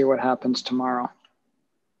curious to see what happens tomorrow.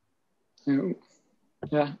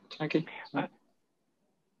 Yeah, Jackie?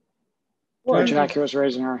 Well, Jackie was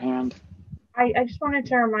raising her hand. I just wanted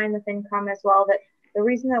to remind the FinCom as well that the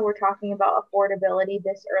reason that we're talking about affordability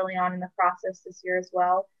this early on in the process this year as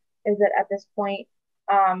well is that at this point,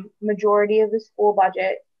 majority of the school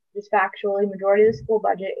budget, just factually, majority of the school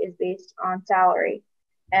budget is based on salary,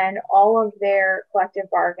 and all of their collective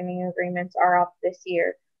bargaining agreements are up this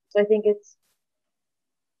year. So I think it's,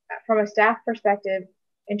 from a staff perspective,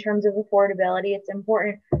 in terms of affordability, it's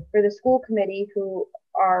important for the school committee who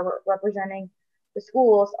are representing the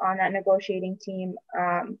schools on that negotiating team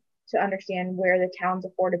to understand where the town's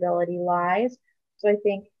affordability lies. So I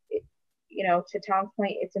think, to Tom's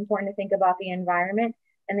point, it's important to think about the environment,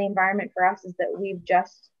 and the environment for us is that we've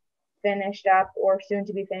just finished up or soon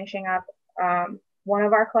to be finishing up one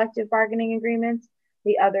of our collective bargaining agreements.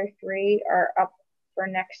 The other 3 are up for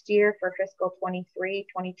next year for fiscal 23.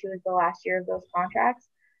 22 is the last year of those contracts.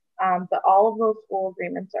 But all of those school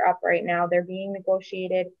agreements are up right now. They're being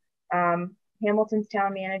negotiated. Hamilton's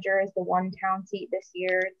town manager is the one town seat this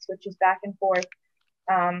year. It switches back and forth.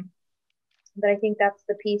 But I think that's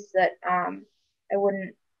the piece that I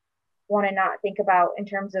wouldn't want to not think about in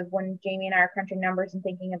terms of when Jamie and I are crunching numbers and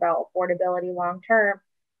thinking about affordability long term.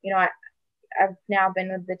 I've now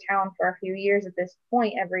been with the town for a few years at this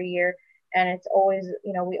point every year, and it's always,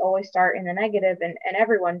 we always start in the negative, and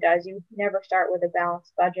everyone does. You never start with a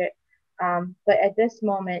balanced budget. But at this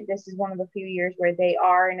moment, this is one of the few years where they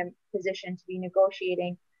are in a position to be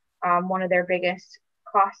negotiating one of their biggest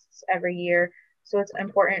costs every year. So it's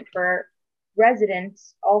important for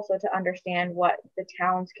residents also to understand what the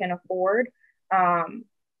towns can afford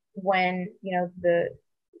when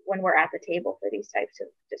we're at the table for these types of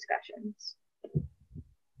discussions.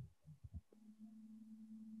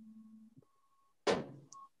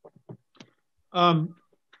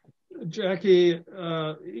 Jackie,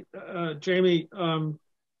 Jamie,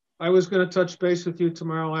 I was going to touch base with you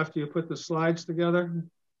tomorrow after you put the slides together.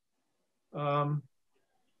 And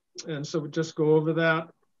so just go over that.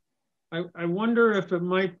 I wonder if it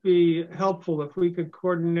might be helpful if we could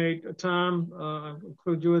coordinate, Tom,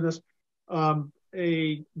 include you in this,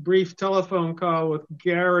 a brief telephone call with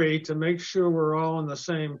Gary to make sure we're all on the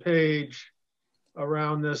same page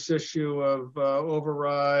around this issue of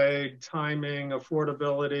override, timing,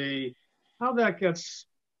 affordability, how that gets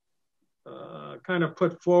kind of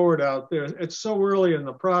put forward out there. It's so early in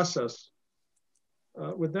the process.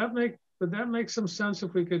 Would that make some sense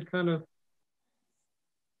if we could kind of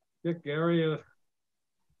get Gary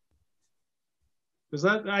because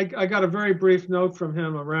I got a very brief note from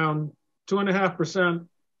him around 2.5%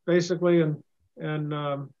 basically, and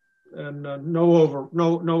no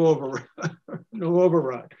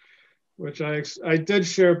override, which I did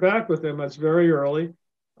share back with him. That's very early.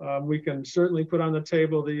 We can certainly put on the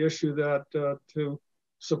table the issue that to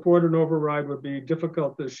support an override would be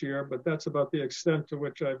difficult this year, but that's about the extent to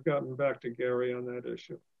which I've gotten back to Gary on that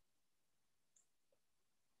issue.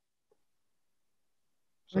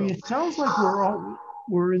 So, I mean, it sounds like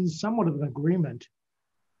we're in somewhat of an agreement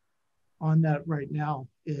on that right now.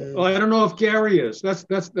 Well, I don't know if Gary is. That's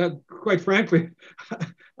quite frankly,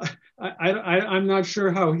 I'm not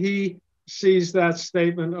sure how he sees that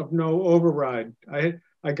statement of no override.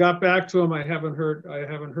 I got back to him. I haven't heard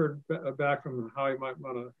back from him how he might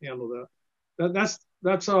want to handle that.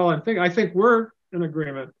 That's all I'm thinking. I think we're in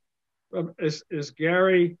agreement. Is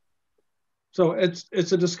Gary? So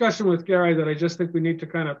it's a discussion with Gary that I just think we need to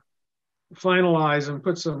kind of finalize and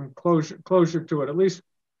put some closure to it. At least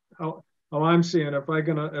how I'm seeing it.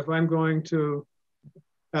 If I'm going to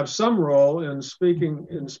have some role in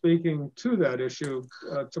speaking to that issue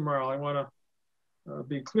tomorrow, I want to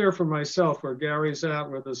be clear for myself where Gary's at,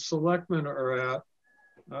 where the selectmen are at.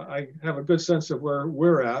 I have a good sense of where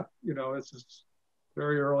we're at. You know, it's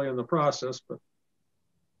very early in the process, but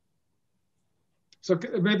so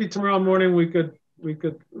maybe tomorrow morning we could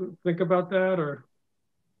think about that, or.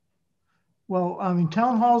 Well, I mean,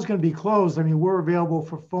 town hall is going to be closed. I mean, we're available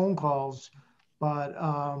for phone calls, but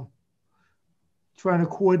trying to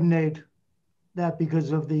coordinate that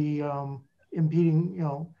because of the impending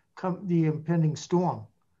storm.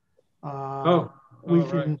 We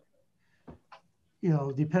can,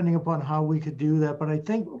 right. Depending upon how we could do that, but I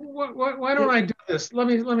think. Why don't I do this? Let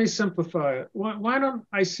me simplify it. Why don't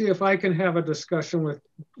I see if I can have a discussion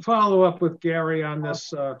follow up with Gary on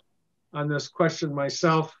this question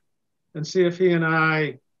myself, and see if he and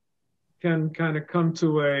I can kind of come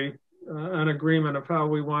to an agreement of how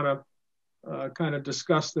we want to kind of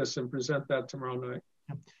discuss this and present that tomorrow night.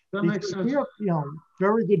 That makes sense. We have,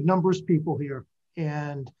 very good numbers people here,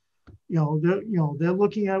 and they're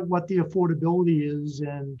looking at what the affordability is,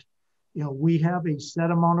 and we have a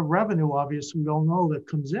set amount of revenue. Obviously, we all know that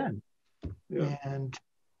comes in, and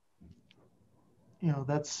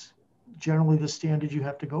that's generally the standard you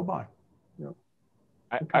have to go by.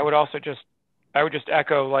 I would just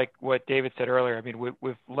echo like what David said earlier. I mean,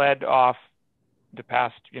 we've led off the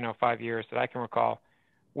past 5 years that I can recall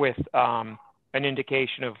with an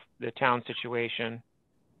indication of the town situation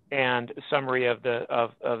and a summary of the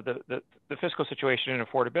fiscal situation and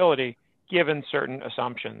affordability given certain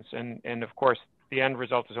assumptions. And of course, the end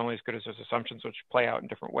result is only as good as those assumptions, which play out in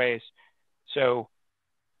different ways. So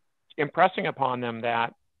impressing upon them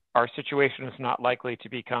that our situation is not likely to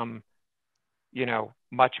become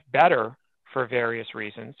much better for various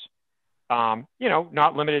reasons,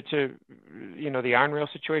 not limited to, the iron rail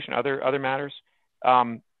situation, other matters,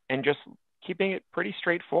 and just keeping it pretty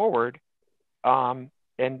straightforward and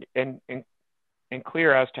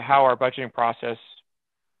clear as to how our budgeting process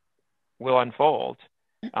will unfold.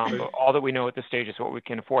 But all that we know at this stage is what we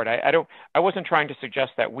can afford. I wasn't trying to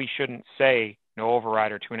suggest that we shouldn't say no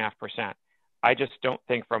override or 2.5%. I just don't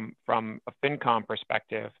think from a FinCom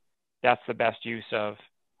perspective, that's the best use of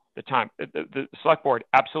the time. The select board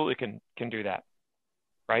absolutely can do that,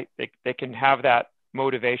 right? They can have that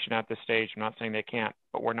motivation at this stage. I'm not saying they can't,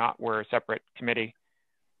 but we're a separate committee,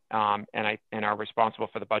 and are responsible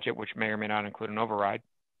for the budget, which may or may not include an override,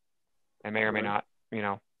 and may or may not,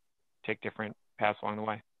 take different paths along the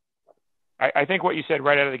way. I think what you said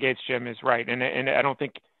right out of the gates, Jim, is right, and I don't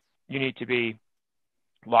think you need to be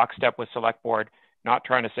lockstep with select board. Not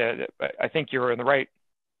trying to say that. I think you're in the right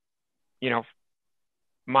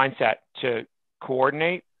mindset to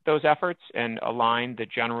coordinate those efforts and align the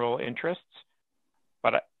general interests,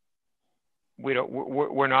 but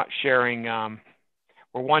we're not sharing.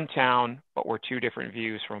 We're one town, but we're two different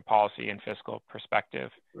views from a policy and fiscal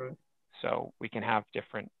perspective. Right. So we can have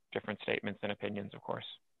different statements and opinions, of course.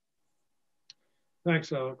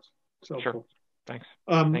 Thanks, Alex. Sure. Thanks.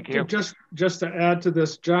 Thank you. Just to add to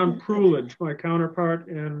this, John Prulidge, my counterpart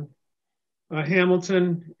in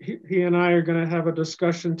Hamilton, he and I are going to have a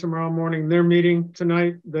discussion tomorrow morning. They're meeting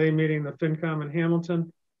tonight. They meeting the FinCom in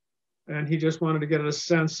Hamilton. And he just wanted to get a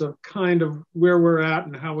sense of kind of where we're at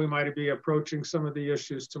and how we might be approaching some of the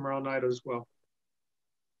issues tomorrow night as well.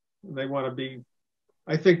 And they want to be,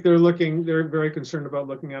 I think they're very concerned about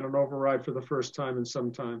looking at an override for the first time in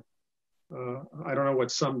some time. I don't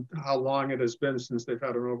know how long it has been since they've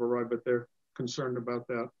had an override, but they're concerned about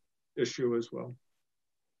that issue as well.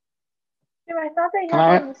 Yeah, I thought they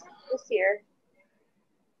had one this year.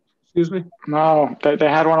 Excuse me? No, they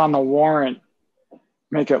had one on the warrant,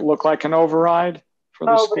 make it look like an override for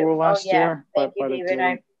the school last year. Thank you,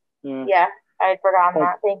 David. Yeah, I had forgotten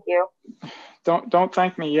that. Thank you. Don't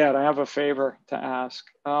thank me yet. I have a favor to ask.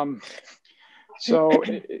 So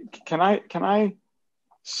can I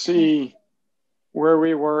see where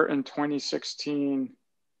we were in 2016,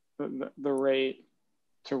 the rate,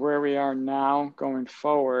 to where we are now going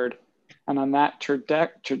forward, and on that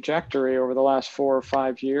trajectory over the last 4 or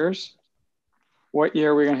 5 years, what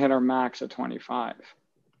year are we going to hit our max at 25?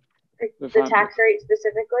 The tax rate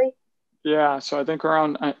specifically? Yeah, so I think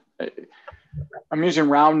around, I'm using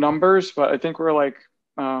round numbers, but I think we're like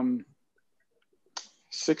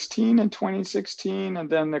 16 in 2016, and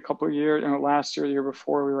then a couple of years, last year, the year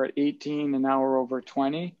before, we were at 18, and now we're over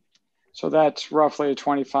 20. So that's roughly a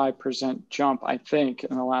 25% jump, I think,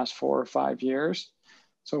 in the last 4 or 5 years.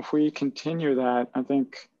 So if we continue that, I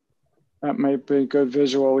think that might be a good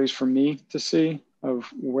visual, at least for me, to see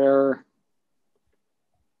of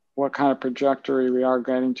what kind of trajectory we are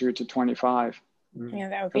getting to 25. Yeah,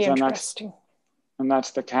 that would be interesting.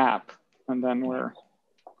 That's the cap, and then we're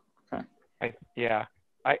okay.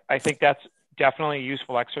 I think that's definitely a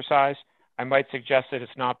useful exercise. I might suggest that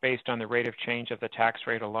it's not based on the rate of change of the tax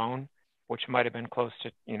rate alone, which might have been close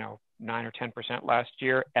to 9 or 10% last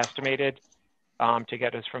year, estimated to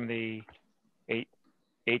get us from the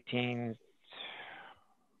 18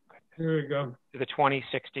 There you go. to the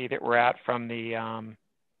 2060 that we're at from the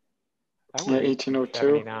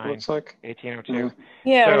 1802 looks like 1802.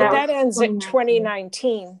 Yeah, So, that ends at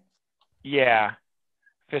 2019. Yeah.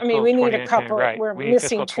 I mean, we need a couple. Right. We're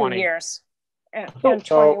missing 2 years. And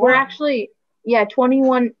 21. We're actually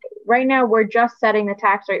 21. Right now, we're just setting the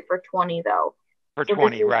tax rate for 20, though. For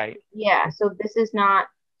 20, right. Yeah, so this is not,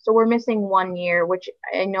 so we're missing 1 year, which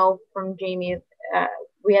I know from Jamie,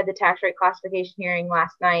 we had the tax rate classification hearing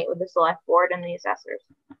last night with the select board and the assessors.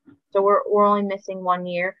 So we're only missing 1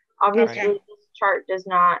 year. Obviously, this chart does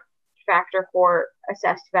not factor for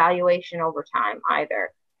assessed valuation over time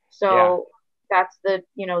either. So that's the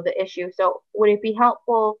issue. So would it be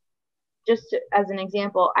helpful, just as an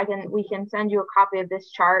example, we can send you a copy of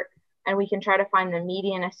this chart, and we can try to find the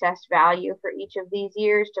median assessed value for each of these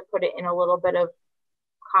years to put it in a little bit of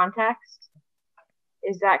context.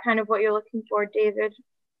 Is that kind of what you're looking for, David?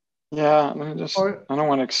 Yeah, let me just, I don't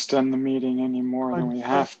want to extend the meeting any more than we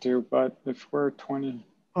have to, but if we're 20.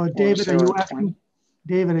 David,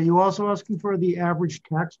 are you also asking for the average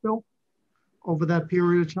tax bill over that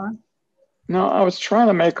period of time? No, I was trying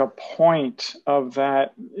to make a point of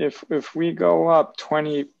that. If we go up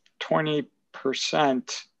 20%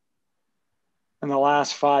 in the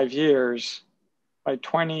last 5 years, by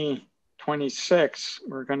 2026,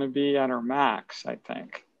 we're going to be at our max, I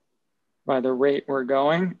think, by the rate we're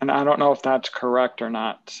going. And I don't know if that's correct or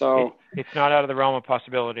not. So it's not out of the realm of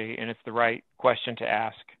possibility, and it's the right question to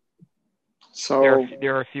ask. So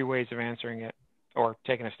there are a few ways of answering it, or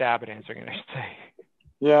taking a stab at answering it, I should say.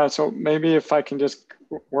 Yeah, so maybe if I can just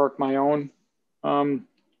work my own.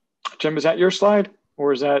 Jim, is that your slide,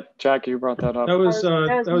 or is that Jackie who brought that up? That was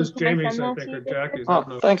Jamie's, I think, or Jackie's.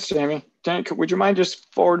 Oh, thanks, Jamie. Jamie, would you mind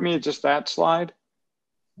just forward me just that slide?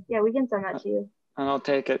 Yeah, we can send that to you. And I'll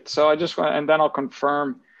take it. So I just want, and then I'll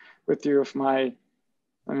confirm with you if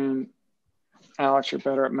Alex, you're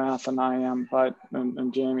better at math than I am,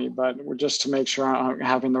 and Jamie, but just to make sure I'm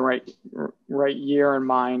having the right year in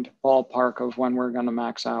mind, ballpark of when we're going to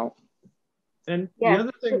max out. And the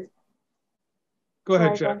other thing, go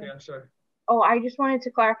ahead, Jackie. I'm sorry. Oh, I just wanted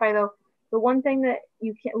to clarify though. The one thing that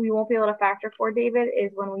we won't be able to factor for, David,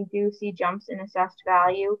 is when we do see jumps in assessed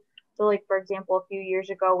value. So, like for example, a few years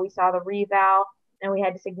ago, we saw the reval, and we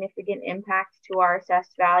had a significant impact to our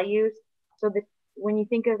assessed values. So when you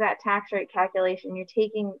think of that tax rate calculation, you're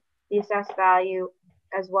taking the assessed value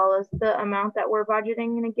as well as the amount that we're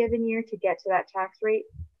budgeting in a given year to get to that tax rate.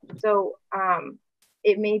 So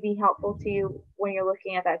it may be helpful to you when you're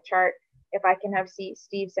looking at that chart, if I can have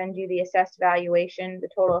Steve send you the assessed valuation, the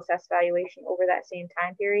total assessed valuation over that same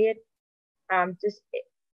time period. I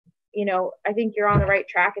think you're on the right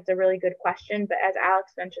track. It's a really good question, but as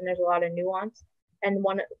Alex mentioned, there's a lot of nuance. And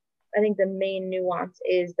I think the main nuance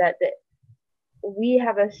is that we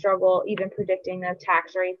have a struggle even predicting the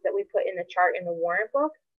tax rates that we put in the chart in the warrant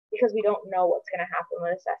book, because we don't know what's going to happen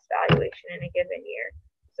with assessed valuation in a given year.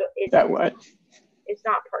 So it's not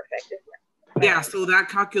perfect, isn't it? Yeah, so that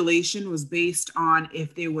calculation was based on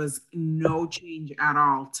if there was no change at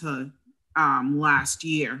all to last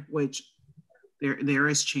year, which there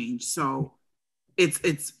is change. So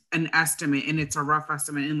it's an estimate, and it's a rough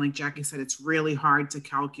estimate. And like Jackie said, it's really hard to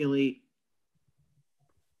calculate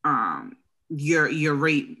your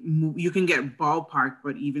rate. You can get ballpark,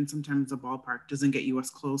 but even sometimes the ballpark doesn't get you as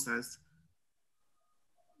close as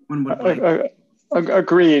one would like.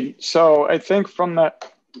 Agreed. So I think from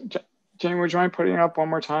that, Jane, would you mind putting it up one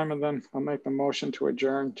more time, and then I'll make the motion to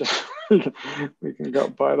adjourn. Just we can go.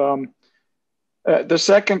 But the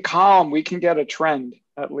second column, we can get a trend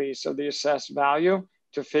at least of the assessed value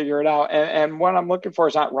to figure it out. And what I'm looking for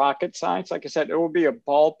is not rocket science. Like I said, it will be a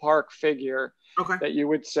ballpark figure that you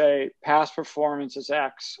would say past performance is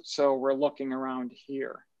X. So we're looking around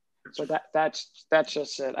here. So that's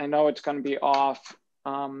just it. I know it's going to be off.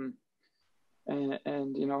 And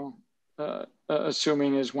you know,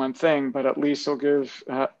 assuming is one thing, but at least it'll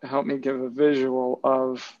help me give a visual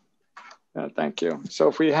of. Thank you. So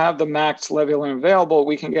if we have the max levy limit available,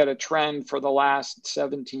 we can get a trend for the last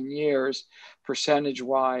 17 years,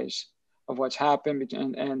 percentage-wise, of what's happened,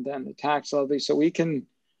 and then the tax levy. So we can,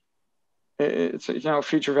 it's, you know,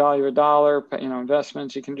 future value of $1, you know,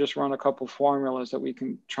 investments. You can just run a couple formulas that we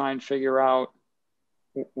can try and figure out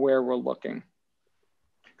where we're looking.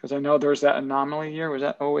 Because I know there's that anomaly year. Was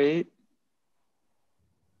that 08?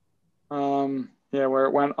 Yeah, where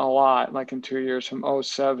it went a lot, like in 2 years, from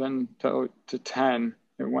 07 to 10,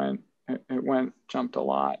 it jumped a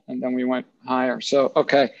lot, and then we went higher. So,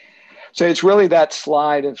 okay. So it's really that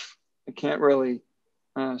slide. If I can't really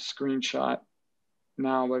screenshot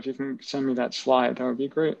now, but if you can send me that slide, that would be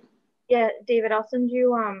great. Yeah, David, I'll send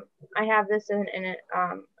you, I have this in an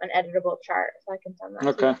editable chart, so I can send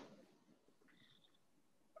that to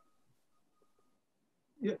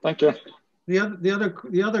you. Thank you.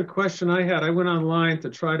 The other question I had, I went online to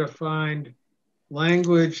try to find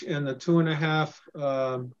language in the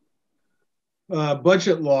 2.5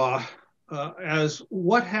 budget law as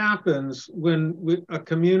what happens when a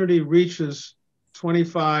community reaches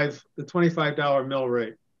the $25 mill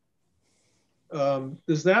rate.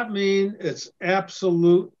 Does that mean it's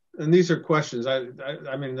absolute? And these are questions. I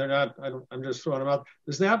mean, they're not. I'm just throwing them out.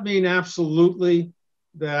 Does that mean absolutely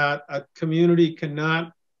that a community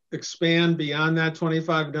cannot expand beyond that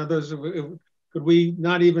 25? In other words, could we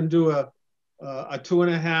not even do a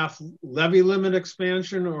 2.5 levy limit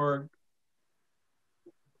expansion? Or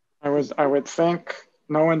I would think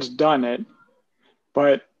no one's done it,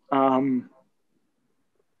 but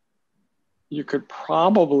you could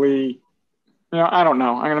probably, you know, I don't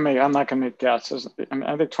know. I'm not gonna make guesses. I mean,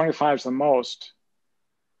 I think 25 is the most,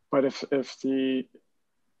 but if the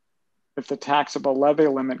taxable levy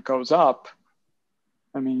limit goes up,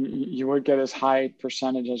 I mean, you would get as high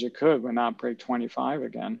percentage as you could, but not break 25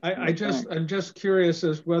 again. I'm just curious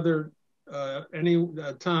as whether any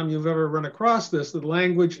time you've ever run across this, the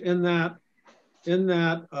language in that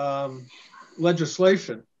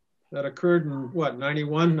legislation that occurred in what,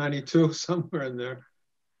 91, 92, somewhere in there,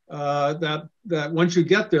 that once you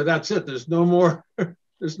get there, that's it. There's no more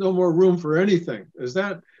room for anything. Is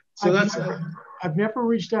that so? I've never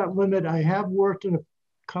reached that limit. I have worked in a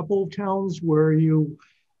couple of towns where you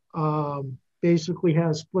basically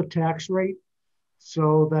had a split tax rate,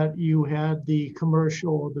 so that you had the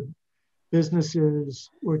commercial, the businesses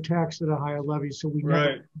were taxed at a higher levy. So we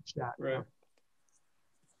never reached that. Right.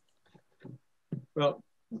 Well,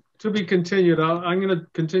 to be continued. I'm going to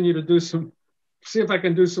continue to see if I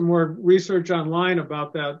can do some more research online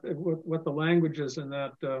about that, what the language is in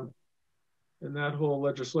that whole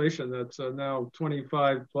legislation that's now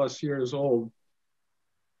 25 plus years old.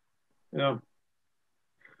 Yeah.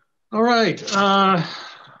 All right. I'm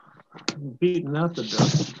beating that to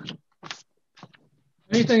death.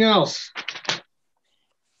 Anything else?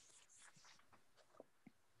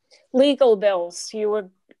 Legal bills. I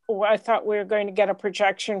thought we were going to get a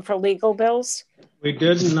projection for legal bills. We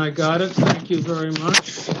did, and I got it. Thank you very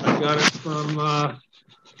much. I got it from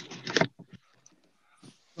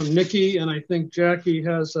Nikki, and I think Jackie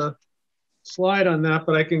has a slide on that,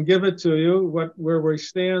 but I can give it to you, where we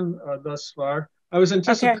stand thus far. I was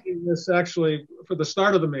anticipating this actually for the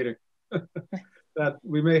start of the meeting, that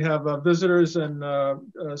we may have visitors and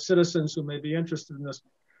citizens who may be interested in this.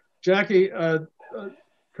 Jackie,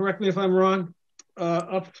 correct me if I'm wrong,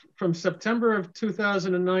 up from September of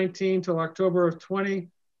 2019 till October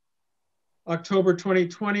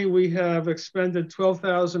 2020, we have expended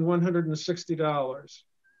 $12,160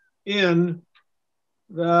 in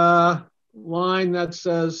the line that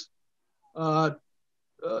says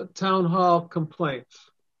town hall complaints.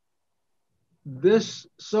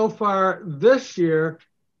 So far this year,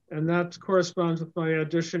 and that corresponds with my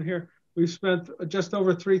addition here, we've spent just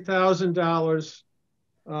over $3,000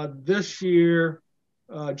 this year,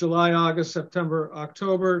 July, August, September,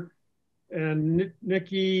 October. And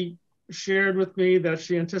Nikki shared with me that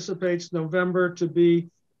she anticipates November to be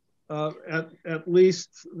at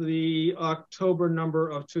least the October number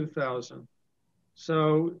of 2,000.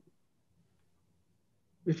 So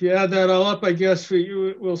if you add that all up, I guess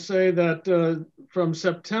you will say that from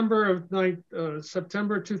September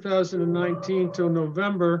 2019 till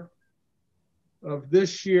November of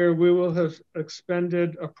this year, we will have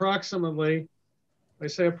expended approximately, I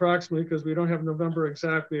say approximately because we don't have November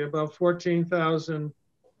exactly, about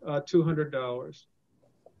 $14,200.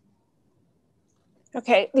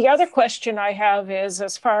 Okay, the other question I have is,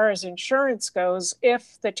 as far as insurance goes,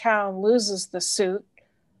 if the town loses the suit,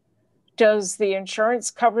 does the insurance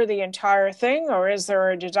cover the entire thing, or is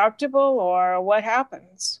there a deductible, or what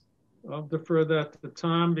happens? I'll defer that to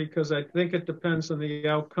Tom because I think it depends on the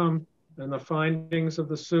outcome and the findings of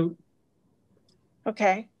the suit.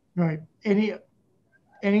 Okay. Right.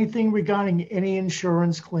 Anything regarding any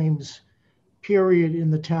insurance claims, period,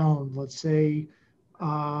 in the town, let's say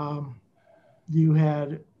you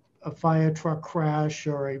had a fire truck crash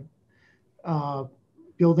or a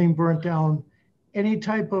building burnt down, any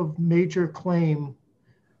type of major claim,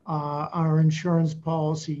 our insurance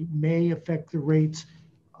policy may affect the rates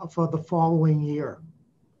for the following year.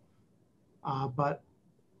 But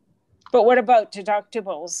what about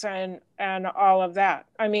deductibles and all of that?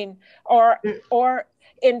 I mean, or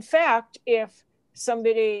in fact, if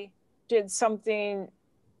somebody did something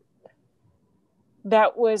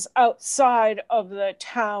that was outside of the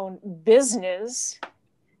town business,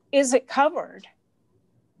 is it covered?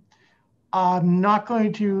 I'm not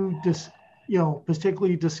going to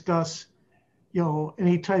particularly discuss,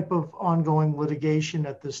 any type of ongoing litigation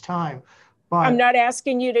at this time. But I'm not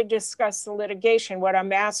asking you to discuss the litigation. What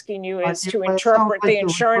I'm asking you is to interpret the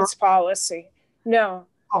insurance policy. No,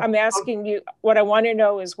 I'm asking you, what I want to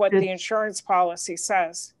know is what the insurance policy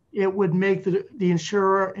says. It would make the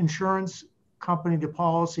insurance company, the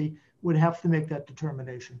policy would have to make that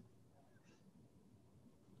determination.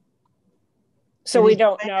 So we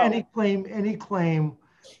don't know. Any claim,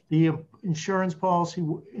 the insurance policy,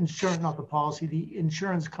 the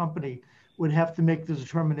insurance company would have to make the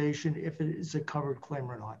determination if it is a covered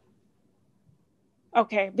claim or not.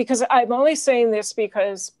 Okay, because I'm only saying this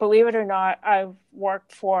because, believe it or not, I've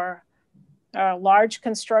worked for a large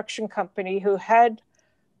construction company who had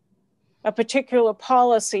a particular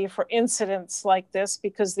policy for incidents like this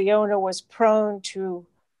because the owner was prone to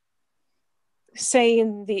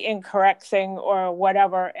saying the incorrect thing or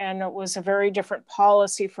whatever, and it was a very different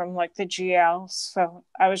policy from like the GL. So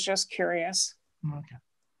I was just curious. Okay.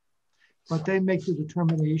 But they make the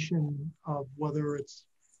determination of whether it's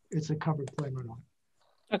a covered claim or not.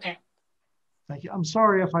 Okay. Thank you. I'm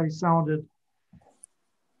sorry if I sounded,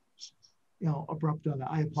 abrupt on that.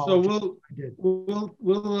 I apologize. So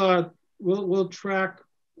we'll track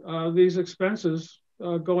these expenses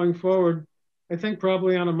going forward. I think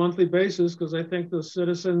probably on a monthly basis, because I think the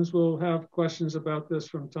citizens will have questions about this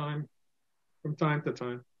from time to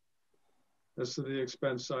time as to the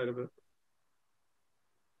expense side of it.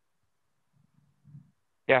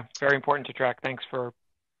 Yeah, very important to track. Thanks for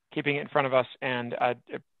keeping it in front of us. And I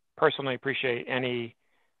personally appreciate I'm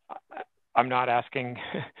not asking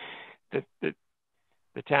the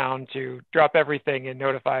town to drop everything and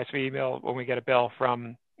notify us via email when we get a bill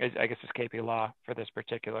from, I guess it's KP Law for this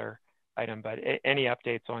particular item, but any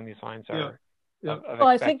updates along these lines of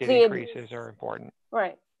expected increases are important.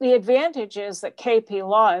 Right. The advantage is that KP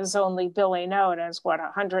Law is only billing out as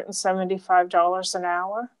 $175 an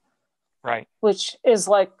hour. Right. Which is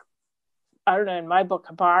like, I don't know, in my book,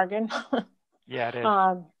 a bargain. Yeah, it is.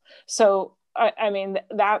 So, I mean,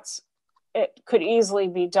 it could easily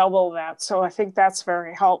be double that. So I think that's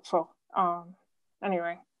very helpful.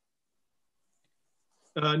 Anyway.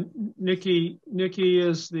 Nikki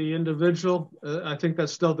is the individual, I think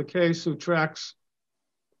that's still the case, who tracks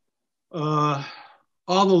all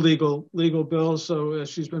the legal bills. So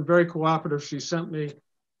she's been very cooperative. She sent me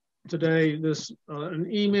today an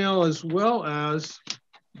email as well as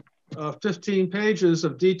 15 pages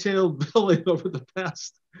of detailed billing over the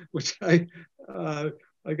past, which I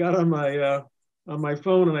got on my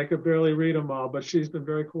phone and I could barely read them all, but she's been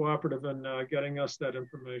very cooperative in getting us that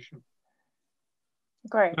information.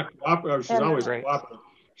 Great. She's always cooperative.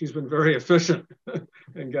 She's been very efficient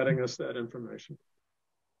in getting us that information.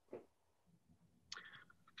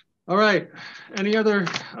 All right. Any other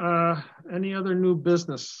new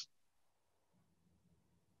business?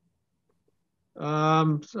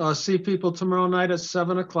 I'll see people tomorrow night at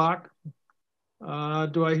 7 o'clock.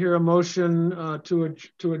 Do I hear a motion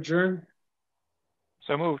to adjourn?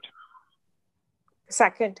 So moved.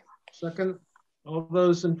 Second. Second. All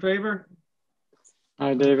those in favor?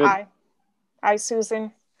 Hi, David. Aye. Aye,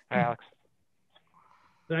 Susan. Hi, Alex.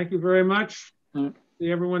 Thank you very much. Mm.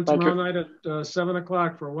 See everyone tomorrow night at 7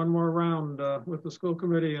 o'clock for one more round with the school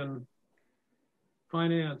committee and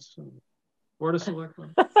finance and Board of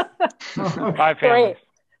Selectmen. Bye, families.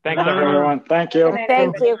 Thanks, everyone. Thank you.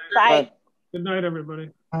 Thank you. Bye. Good night, everybody.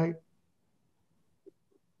 Bye.